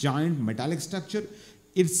having giant metallic structure.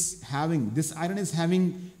 This iron is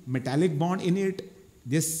having metallic bond in it.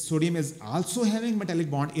 This sodium is also having metallic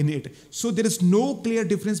bond in it. So there is no clear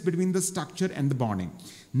difference between the structure and the bonding.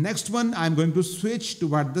 Next one, I am going to switch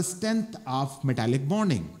toward the strength of metallic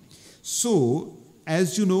bonding. So,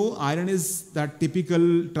 as you know, iron is the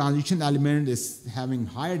typical transition element, is having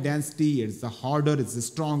higher density, it's the harder, it's the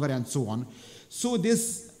stronger, and so on. So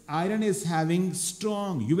this iron is having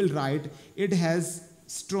strong, you will write, it has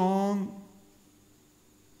strong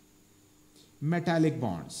metallic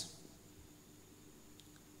bonds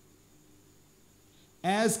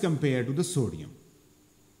as compared to the sodium.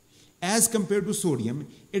 As compared to sodium,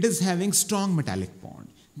 it is having strong metallic bond.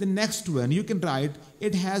 The next one, you can write,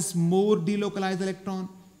 it has more delocalized electron.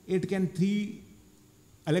 It can 3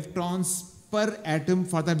 electrons per atom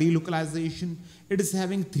for the delocalization. It is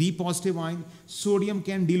having 3 positive ions. Sodium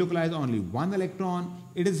can delocalize only 1 electron.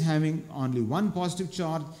 It is having only 1 positive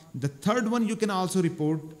charge. The third one you can also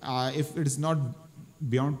report, if it is not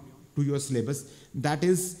beyond to your syllabus, that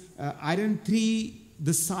is iron 3,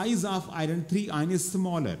 the size of iron 3 ion is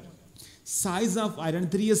smaller. Size of iron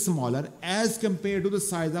 3 is smaller as compared to the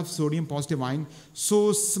size of sodium positive ion.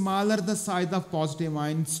 So smaller the size of positive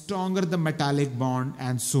ion, stronger the metallic bond,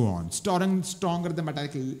 and so on. Stronger the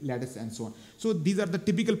metallic lattice, and so on. So these are the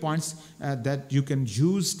typical points that you can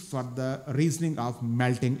use for the reasoning of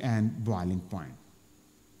melting and boiling point.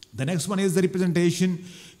 The next one is the representation.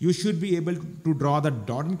 You should be able to draw the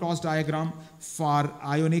dot and cross diagram for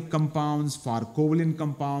ionic compounds, for covalent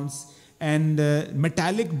compounds, and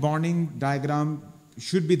metallic bonding diagram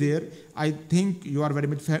should be there. I think you are very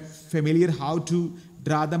much familiar how to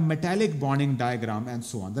draw the metallic bonding diagram, and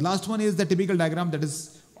so on. The last one is the typical diagram, that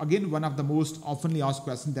is again one of the most oftenly asked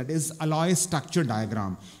questions, that is alloy structure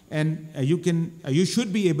diagram. And you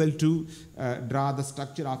should be able to draw the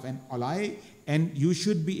structure of an alloy, and you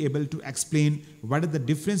should be able to explain what is the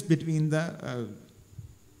difference between the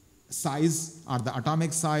size, or the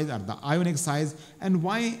atomic size, or the ionic size, and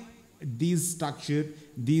why these structure,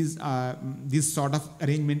 this sort of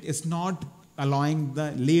arrangement is not allowing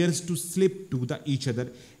the layers to slip to each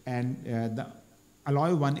other, and the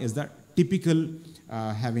alloy one is the typical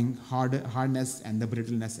having hardness and the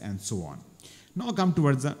brittleness, and so on. Now come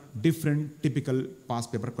towards the different typical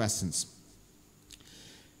past paper questions.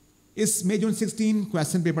 Is May June 16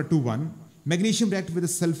 question paper 2-1. Magnesium react with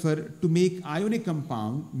sulfur to make ionic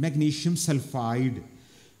compound magnesium sulfide.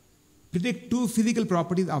 Predict 2 physical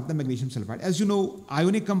properties of the magnesium sulfide. As you know,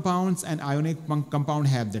 ionic compounds and ionic compound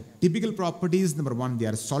have the typical properties. Number 1, they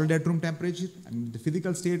are solid at room temperature. And the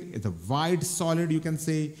physical state is a white solid, you can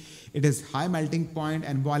say. It is high melting point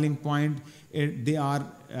and boiling point. They are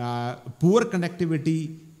poor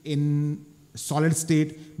conductivity in solid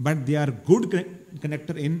state, but they are good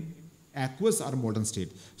conductor in aqueous or molten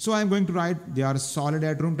state. So I am going to write they are solid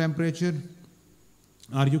at room temperature,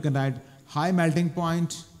 or you can write high melting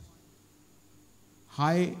point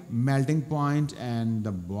and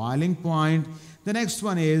the boiling point. The next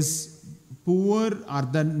one is poor, or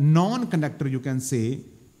the non-conductor, you can say,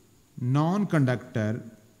 non-conductor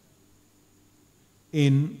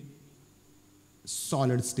in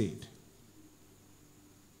solid state,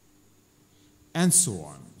 and so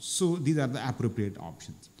on. So these are the appropriate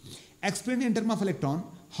options. Explain in terms of electron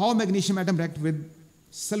how magnesium atom react with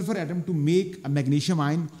sulfur atom to make a magnesium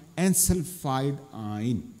ion and sulfide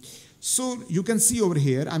ion. So you can see over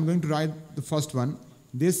here, I'm going to write the first one.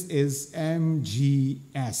 This is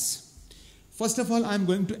MgS. First of all, I'm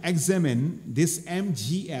going to examine this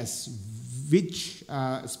MgS which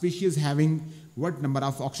species having what number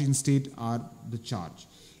of oxygen state or the charge.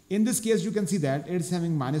 In this case, you can see that it's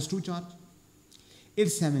having -2 charge.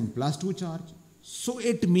 It's having +2 charge. So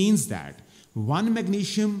it means that one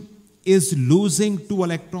magnesium is losing 2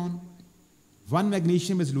 electron. One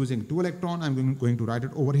magnesium is losing 2 electron. I'm going to write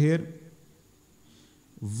it over here.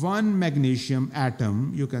 One magnesium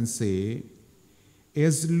atom, you can say,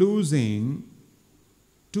 is losing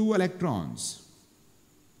 2 electrons.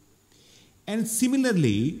 And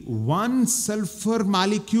similarly, one sulfur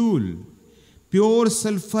molecule, pure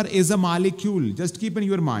sulfur is a molecule. Just keep in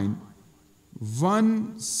your mind,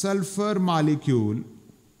 one sulfur molecule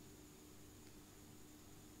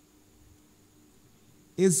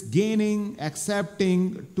is gaining,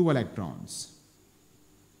 accepting 2 electrons.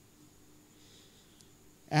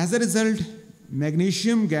 As a result,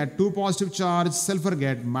 magnesium get 2 positive charge, sulfur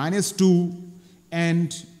get -2,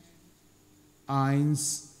 and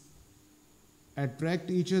ions attract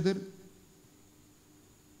each other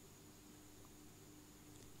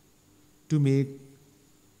to make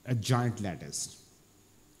a giant lattice.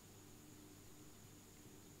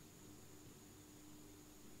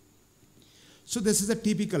 So this is a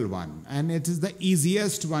typical one, and it is the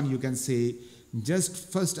easiest one, you can say. Just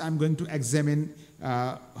first I'm going to examine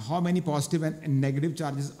how many positive and negative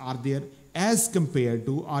charges are there as compared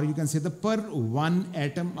to, or you can say, the per one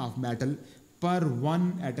atom of metal, per one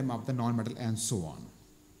atom of the non-metal, and so on.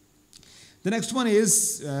 The next one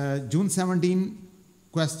is June 17,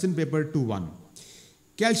 question paper 2-1.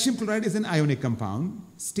 Calcium chloride is an ionic compound.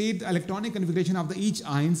 State the electronic configuration of the each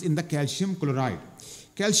ions in the calcium chloride.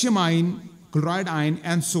 Calcium ion, chloride ion,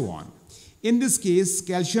 and so on. In this case,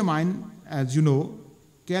 calcium ion, as you know,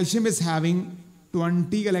 calcium is having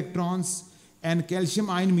 20 electrons, and calcium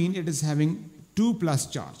ion mean it is having 2+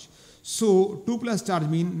 charge. So 2+ charge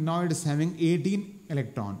mean now it is having 18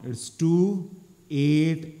 electron. It's 2,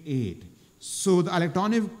 8, 8. So the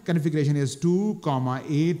electronic configuration is 2,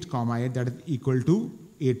 8, 8, that is equal to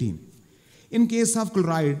 18. In case of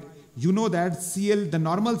chloride, you know that Cl, the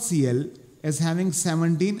normal Cl, is having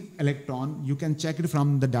 17 electron. You can check it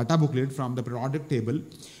from the data booklet, from the periodic table.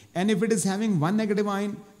 And if it is having one negative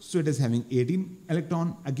ion, so it is having 18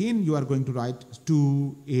 electron. Again, you are going to write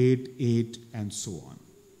 2, 8, 8, and so on.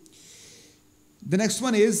 The next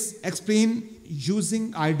one is explain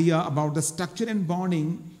using idea about the structure and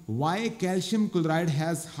bonding why calcium chloride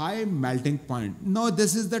has high melting point. Now,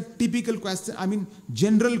 this is the typical question, I mean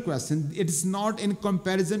general question. It is not in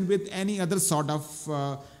comparison with any other sort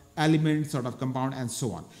of element, sort of compound, and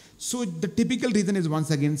so on. So the typical reason is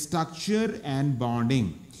once again structure and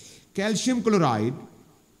bonding. Calcium chloride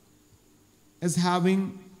is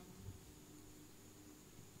having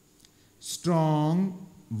strong,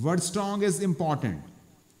 word strong is important,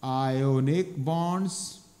 ionic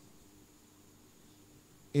bonds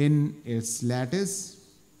in its lattice,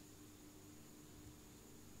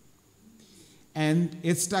 and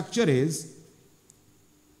its structure is,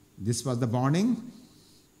 this was the bonding,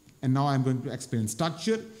 and now I'm going to explain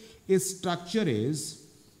structure. Its structure is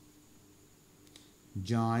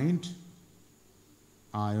giant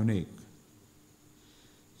ionic.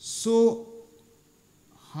 So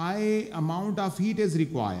high amount of heat is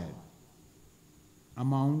required.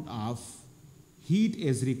 Amount of heat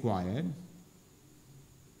is required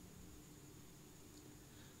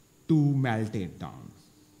to melt it down,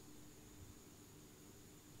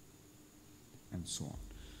 and so on.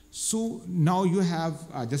 So now you have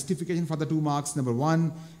a justification for the 2 marks. Number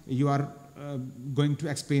 1, you are going to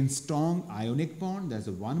explain strong ionic bond. There's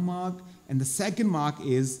a 1 mark. And the second mark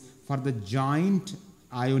is for the giant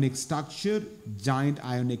ionic structure, giant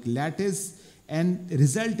ionic lattice, and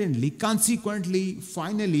resultantly, consequently,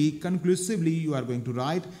 finally, conclusively, you are going to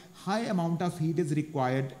write high amount of heat is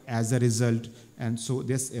required as a result. And so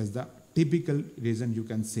this is the typical reason, you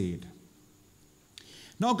can say it.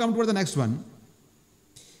 Now come to the next one.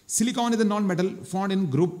 Silicon is a non-metal found in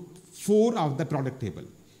group 4 of the product table.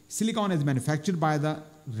 Silicon is manufactured by the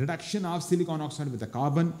reduction of silicon oxide with the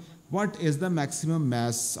carbon. What is the maximum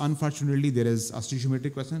mass? Unfortunately, there is a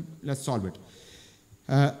stoichiometric question. Let's solve it.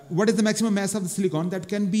 What is the maximum mass of the silicon that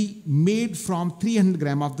can be made from 300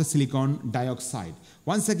 grams of the silicon dioxide?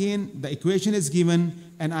 Once again, the equation is given,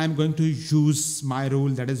 and I'm going to use my rule,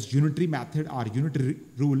 that is unitary method or unitary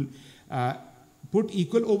rule. Put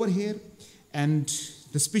equal over here, and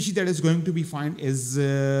the species that is going to be found is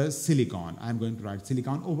silicon. I'm going to write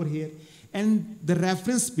silicon over here. And the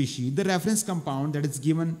reference species, the reference compound that is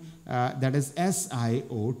given, that is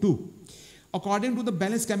SiO2. According to the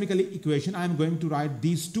balanced chemical equation, I'm going to write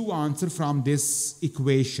these 2 answers from this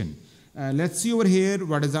equation. Let's see over here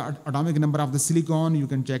what is the atomic number of the silicon. You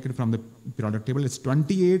can check it from the periodic table. It's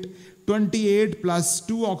 28. 28 plus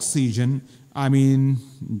 2 oxygen. I mean,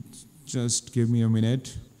 just give me a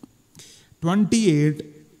minute.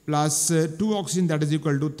 28 plus 2 oxygen, that is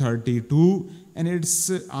equal to 32. And its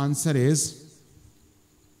answer is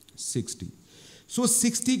 60. So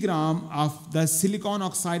 60 gram of the silicon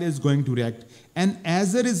oxide is going to react. And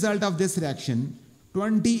as a result of this reaction,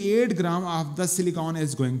 28 gram of the silicon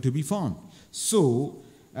is going to be formed. So,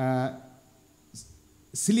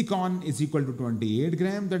 silicon is equal to 28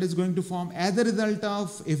 gram that is going to form as a result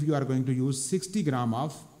of if you are going to use 60 gram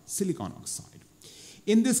of silicon oxide.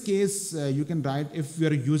 In this case, you can write if you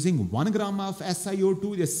are using 1 gram of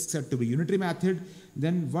SiO2, is said to be unitary method,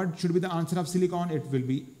 then what should be the answer of silicon? It will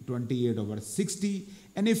be 28 over 60.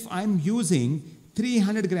 And if I'm using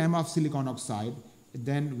 300 gram of silicon oxide,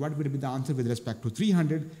 then what will be the answer with respect to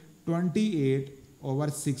 300? 28 over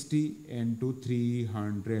 60 into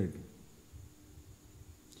 300.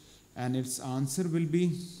 And its answer will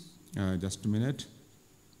be, just a minute.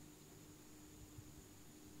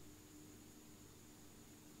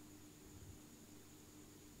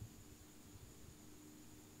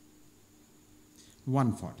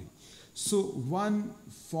 $140. So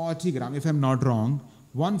 140 gram, if I'm not wrong,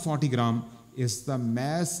 140 gram is the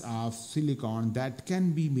mass of silicon that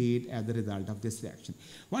can be made as a result of this reaction.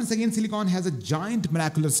 Once again, silicon has a giant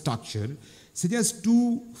molecular structure, suggests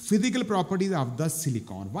two physical properties of the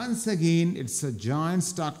silicon. Once again, it's a giant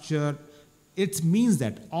structure. It means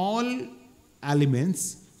that all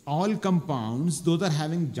elements, all compounds, those are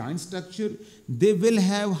having giant structure, they will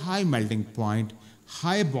have high melting point,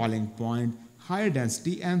 high boiling point, high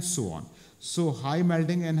density, and so on. So high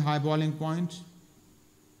melting and high boiling point,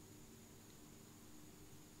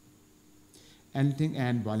 melting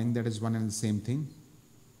and boiling, that is one and the same thing.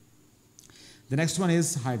 The next one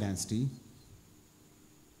is high density.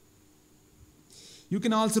 You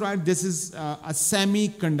can also write this is a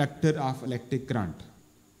semiconductor of electric current.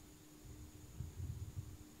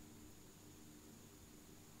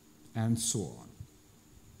 And so on.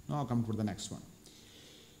 Now I'll come to the next one.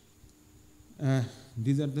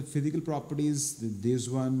 These are the physical properties. This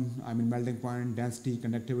one, I mean melting point, density,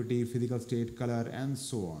 conductivity, physical state, color, and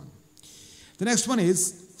so on. The next one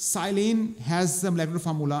is silane has the molecular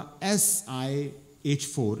formula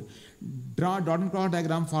SiH4. Draw a dot and cross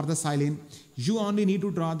diagram for the silane. You only need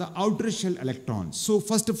to draw the outer shell electrons. So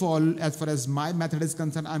first of all, as far as my method is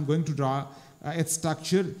concerned, I'm going to draw its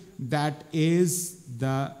structure that is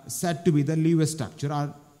said to be the Lewis structure,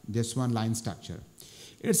 or this one line structure.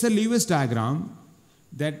 It's a Lewis diagram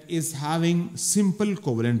that is having simple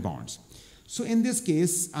covalent bonds. So in this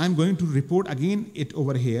case, I'm going to report again it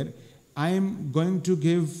over here. I am going to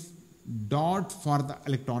give dot for the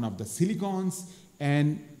electron of the silicons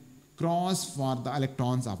and cross for the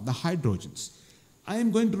electrons of the hydrogens. I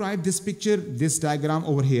am going to write this picture, this diagram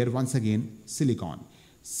over here once again, silicon.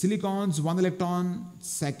 Silicons, 1 electron,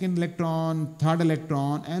 2nd electron, 3rd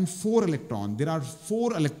electron, and 4 electron. There are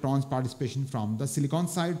 4 electrons participation from the silicon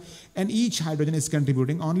side, and each hydrogen is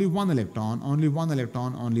contributing only 1 electron, only 1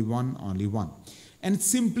 electron, only 1, only 1. And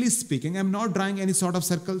simply speaking, I'm not drawing any sort of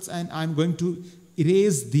circles, and I'm going to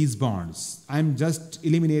erase these bonds. I'm just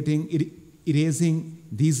eliminating, erasing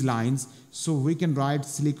these lines. So we can write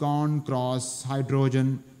silicon cross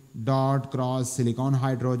hydrogen dot cross silicon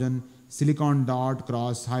hydrogen, silicon dot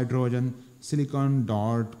cross hydrogen, silicon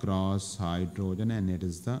dot cross hydrogen, and it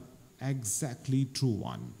is the exactly true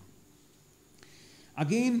one.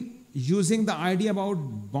 Again, using the idea about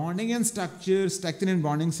bonding and structure and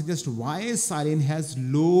bonding suggests why silane has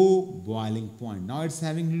low boiling point. Now it's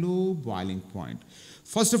having low boiling point.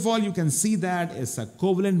 First of all, you can see that it's a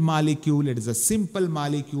covalent molecule. It is a simple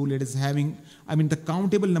molecule. It is having, the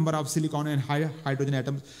countable number of silicon and hydrogen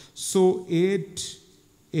atoms. So it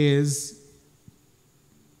is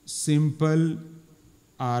simple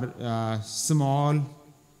or small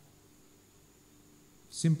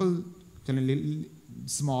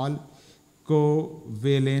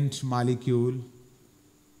covalent molecule,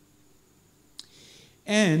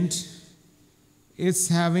 and it's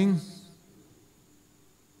having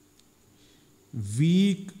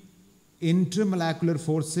weak intermolecular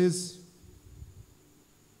forces,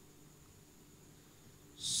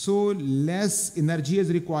 so less energy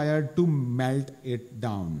is required to melt it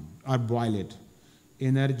down or boil it.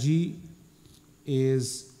 Energy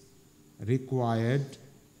is required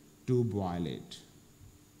to boil it.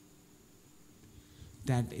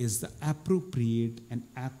 That is the appropriate and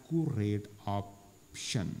accurate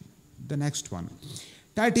option. The next one.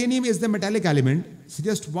 Titanium is the metallic element.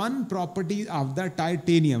 Suggest one property of the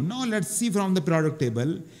titanium. Now let's see from the periodic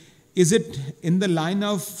table. Is it in the line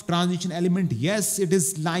of transition element? Yes, it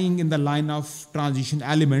is lying in the line of transition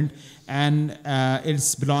element, and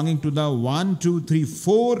it's belonging to the 1, 2, 3,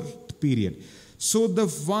 4th period. So the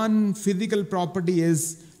one physical property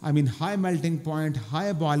is, high melting point,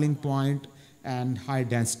 high boiling point, and high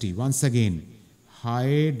density. Once again,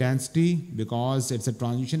 high density because it's a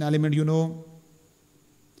transition element,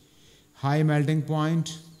 high melting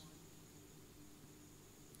point,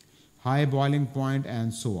 high boiling point,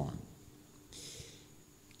 and so on.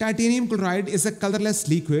 Titanium chloride is a colorless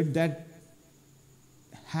liquid that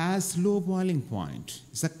has low boiling point.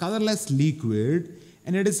 It's a colorless liquid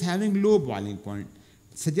and it is having low boiling point.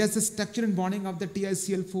 It suggests the structure and bonding of the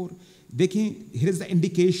TiCl4. Here is the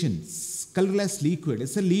indication. Colorless liquid.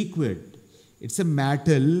 It's a liquid. It's a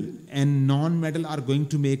metal and non-metal are going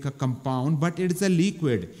to make a compound, but it is a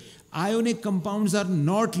liquid. Ionic compounds are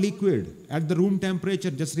not liquid at the room temperature,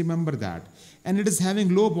 just remember that. And it is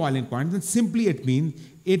having low boiling point, then simply it means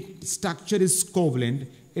its structure is covalent.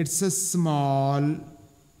 It's a small,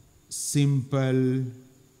 simple,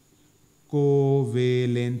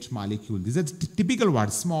 covalent molecule. These are typical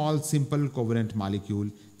words, small, simple, covalent molecule,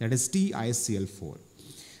 that is TiCl4.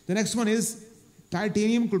 The next one is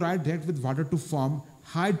titanium chloride reacts with water to form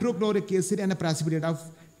hydrochloric acid and a precipitate of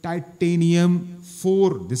titanium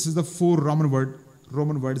 4. This is the 4 Roman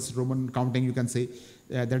words, Roman counting you can say,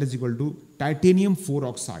 that is equal to titanium 4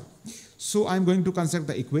 oxide. So I'm going to construct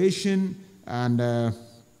the equation, and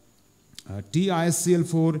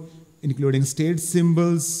TiCl4 including state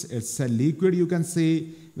symbols, it's a liquid you can say.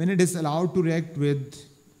 When it is allowed to react with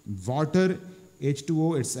water,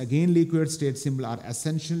 H2O, it's again liquid. State symbol are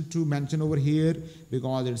essential to mention over here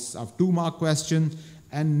because it's a 2-mark question.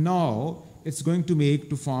 And now it's going to make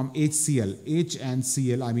to form HCl, H and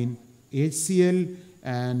Cl, HCl,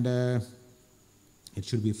 and it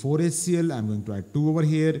should be 4HCl. I'm going to add 2 over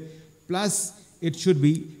here, plus it should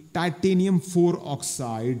be titanium 4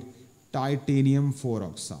 oxide, titanium 4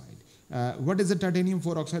 oxide. What is the titanium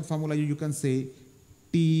 4 oxide formula? You can say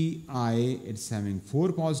Ti, it's having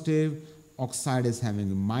 4 positive, oxide is having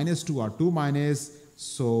 -2 or 2 minus,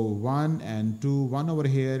 so 1 and 2, 1 over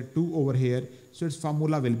here, 2 over here. So its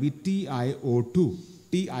formula will be TiO2.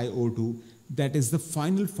 TiO2, that is the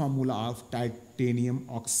final formula of titanium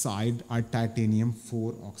oxide or titanium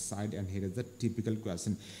 4 oxide. And here is the typical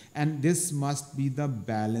question. And this must be the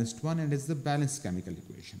balanced one, and it's the balanced chemical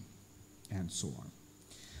equation, and so on.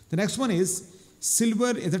 The next one is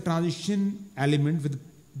silver is a transition element with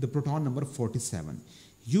the proton number 47.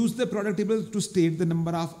 Use the product table to state the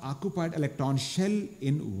number of occupied electron shell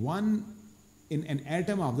in an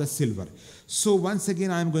atom of the silver. So once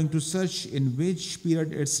again, I am going to search in which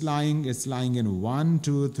period it's lying. It's lying in 1,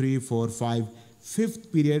 2, 3, 4, 5,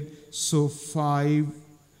 5th period. So 5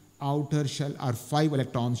 outer shell or 5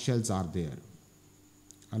 electron shells are there.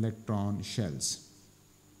 Electron shells.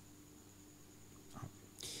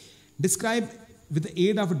 Describe with the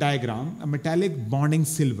aid of a diagram a metallic bonding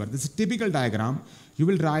silver. This is a typical diagram. You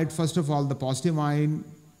will write first of all the positive ion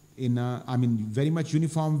in a, very much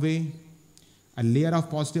uniform way. A layer of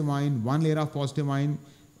positive ion, one layer of positive ion.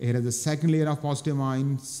 Here is the second layer of positive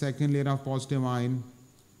ion, second layer of positive ion.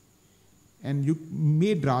 And you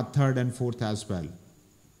may draw third and fourth as well,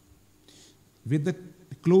 with the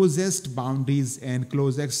closest boundaries and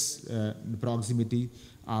closest proximity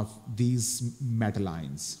of these metal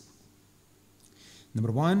ions.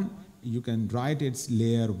 Number 1, you can write it's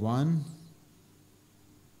layer 1,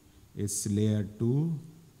 it's layer 2,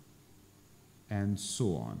 and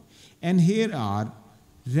so on. And here are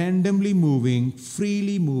randomly moving,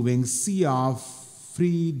 freely moving C of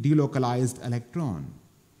free delocalized electron.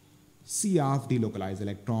 C of delocalized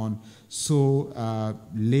electron. So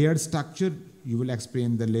layered structure, you will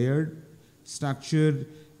explain the layered structure,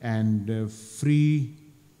 and free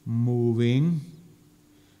moving,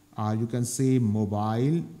 or you can say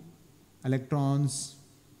mobile electrons,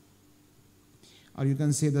 or you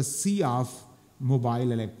can say the C of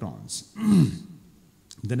mobile electrons.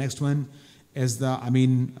 The next one is the,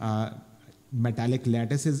 metallic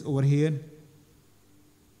lattice is over here.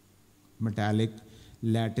 Metallic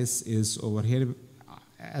lattice is over here.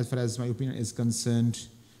 As far as my opinion is concerned,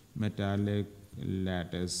 metallic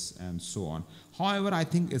lattice and so on. However, I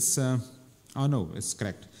think it's, oh no, it's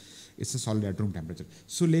correct. It's a solid at room temperature.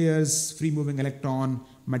 So layers, free moving electron,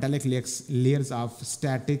 metallic layers of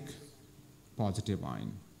static positive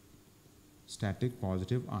ion. Static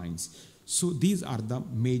positive ions. So these are the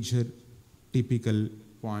major typical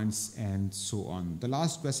points and so on. The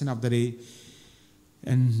last question of the day,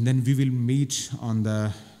 and then we will meet on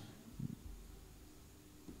the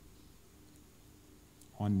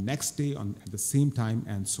on next day at the same time,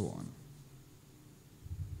 and so on.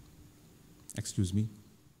 Excuse me.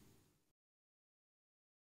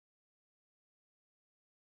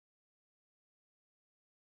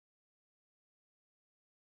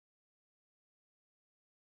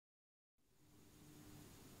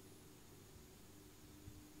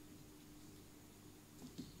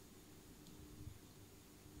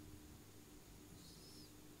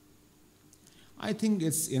 I think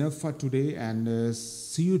it's enough for today, and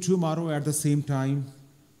see you tomorrow at the same time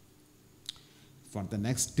for the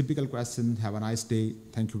next typical question. Have a nice day.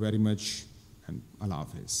 Thank you very much, and Allah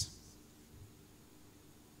Hafiz.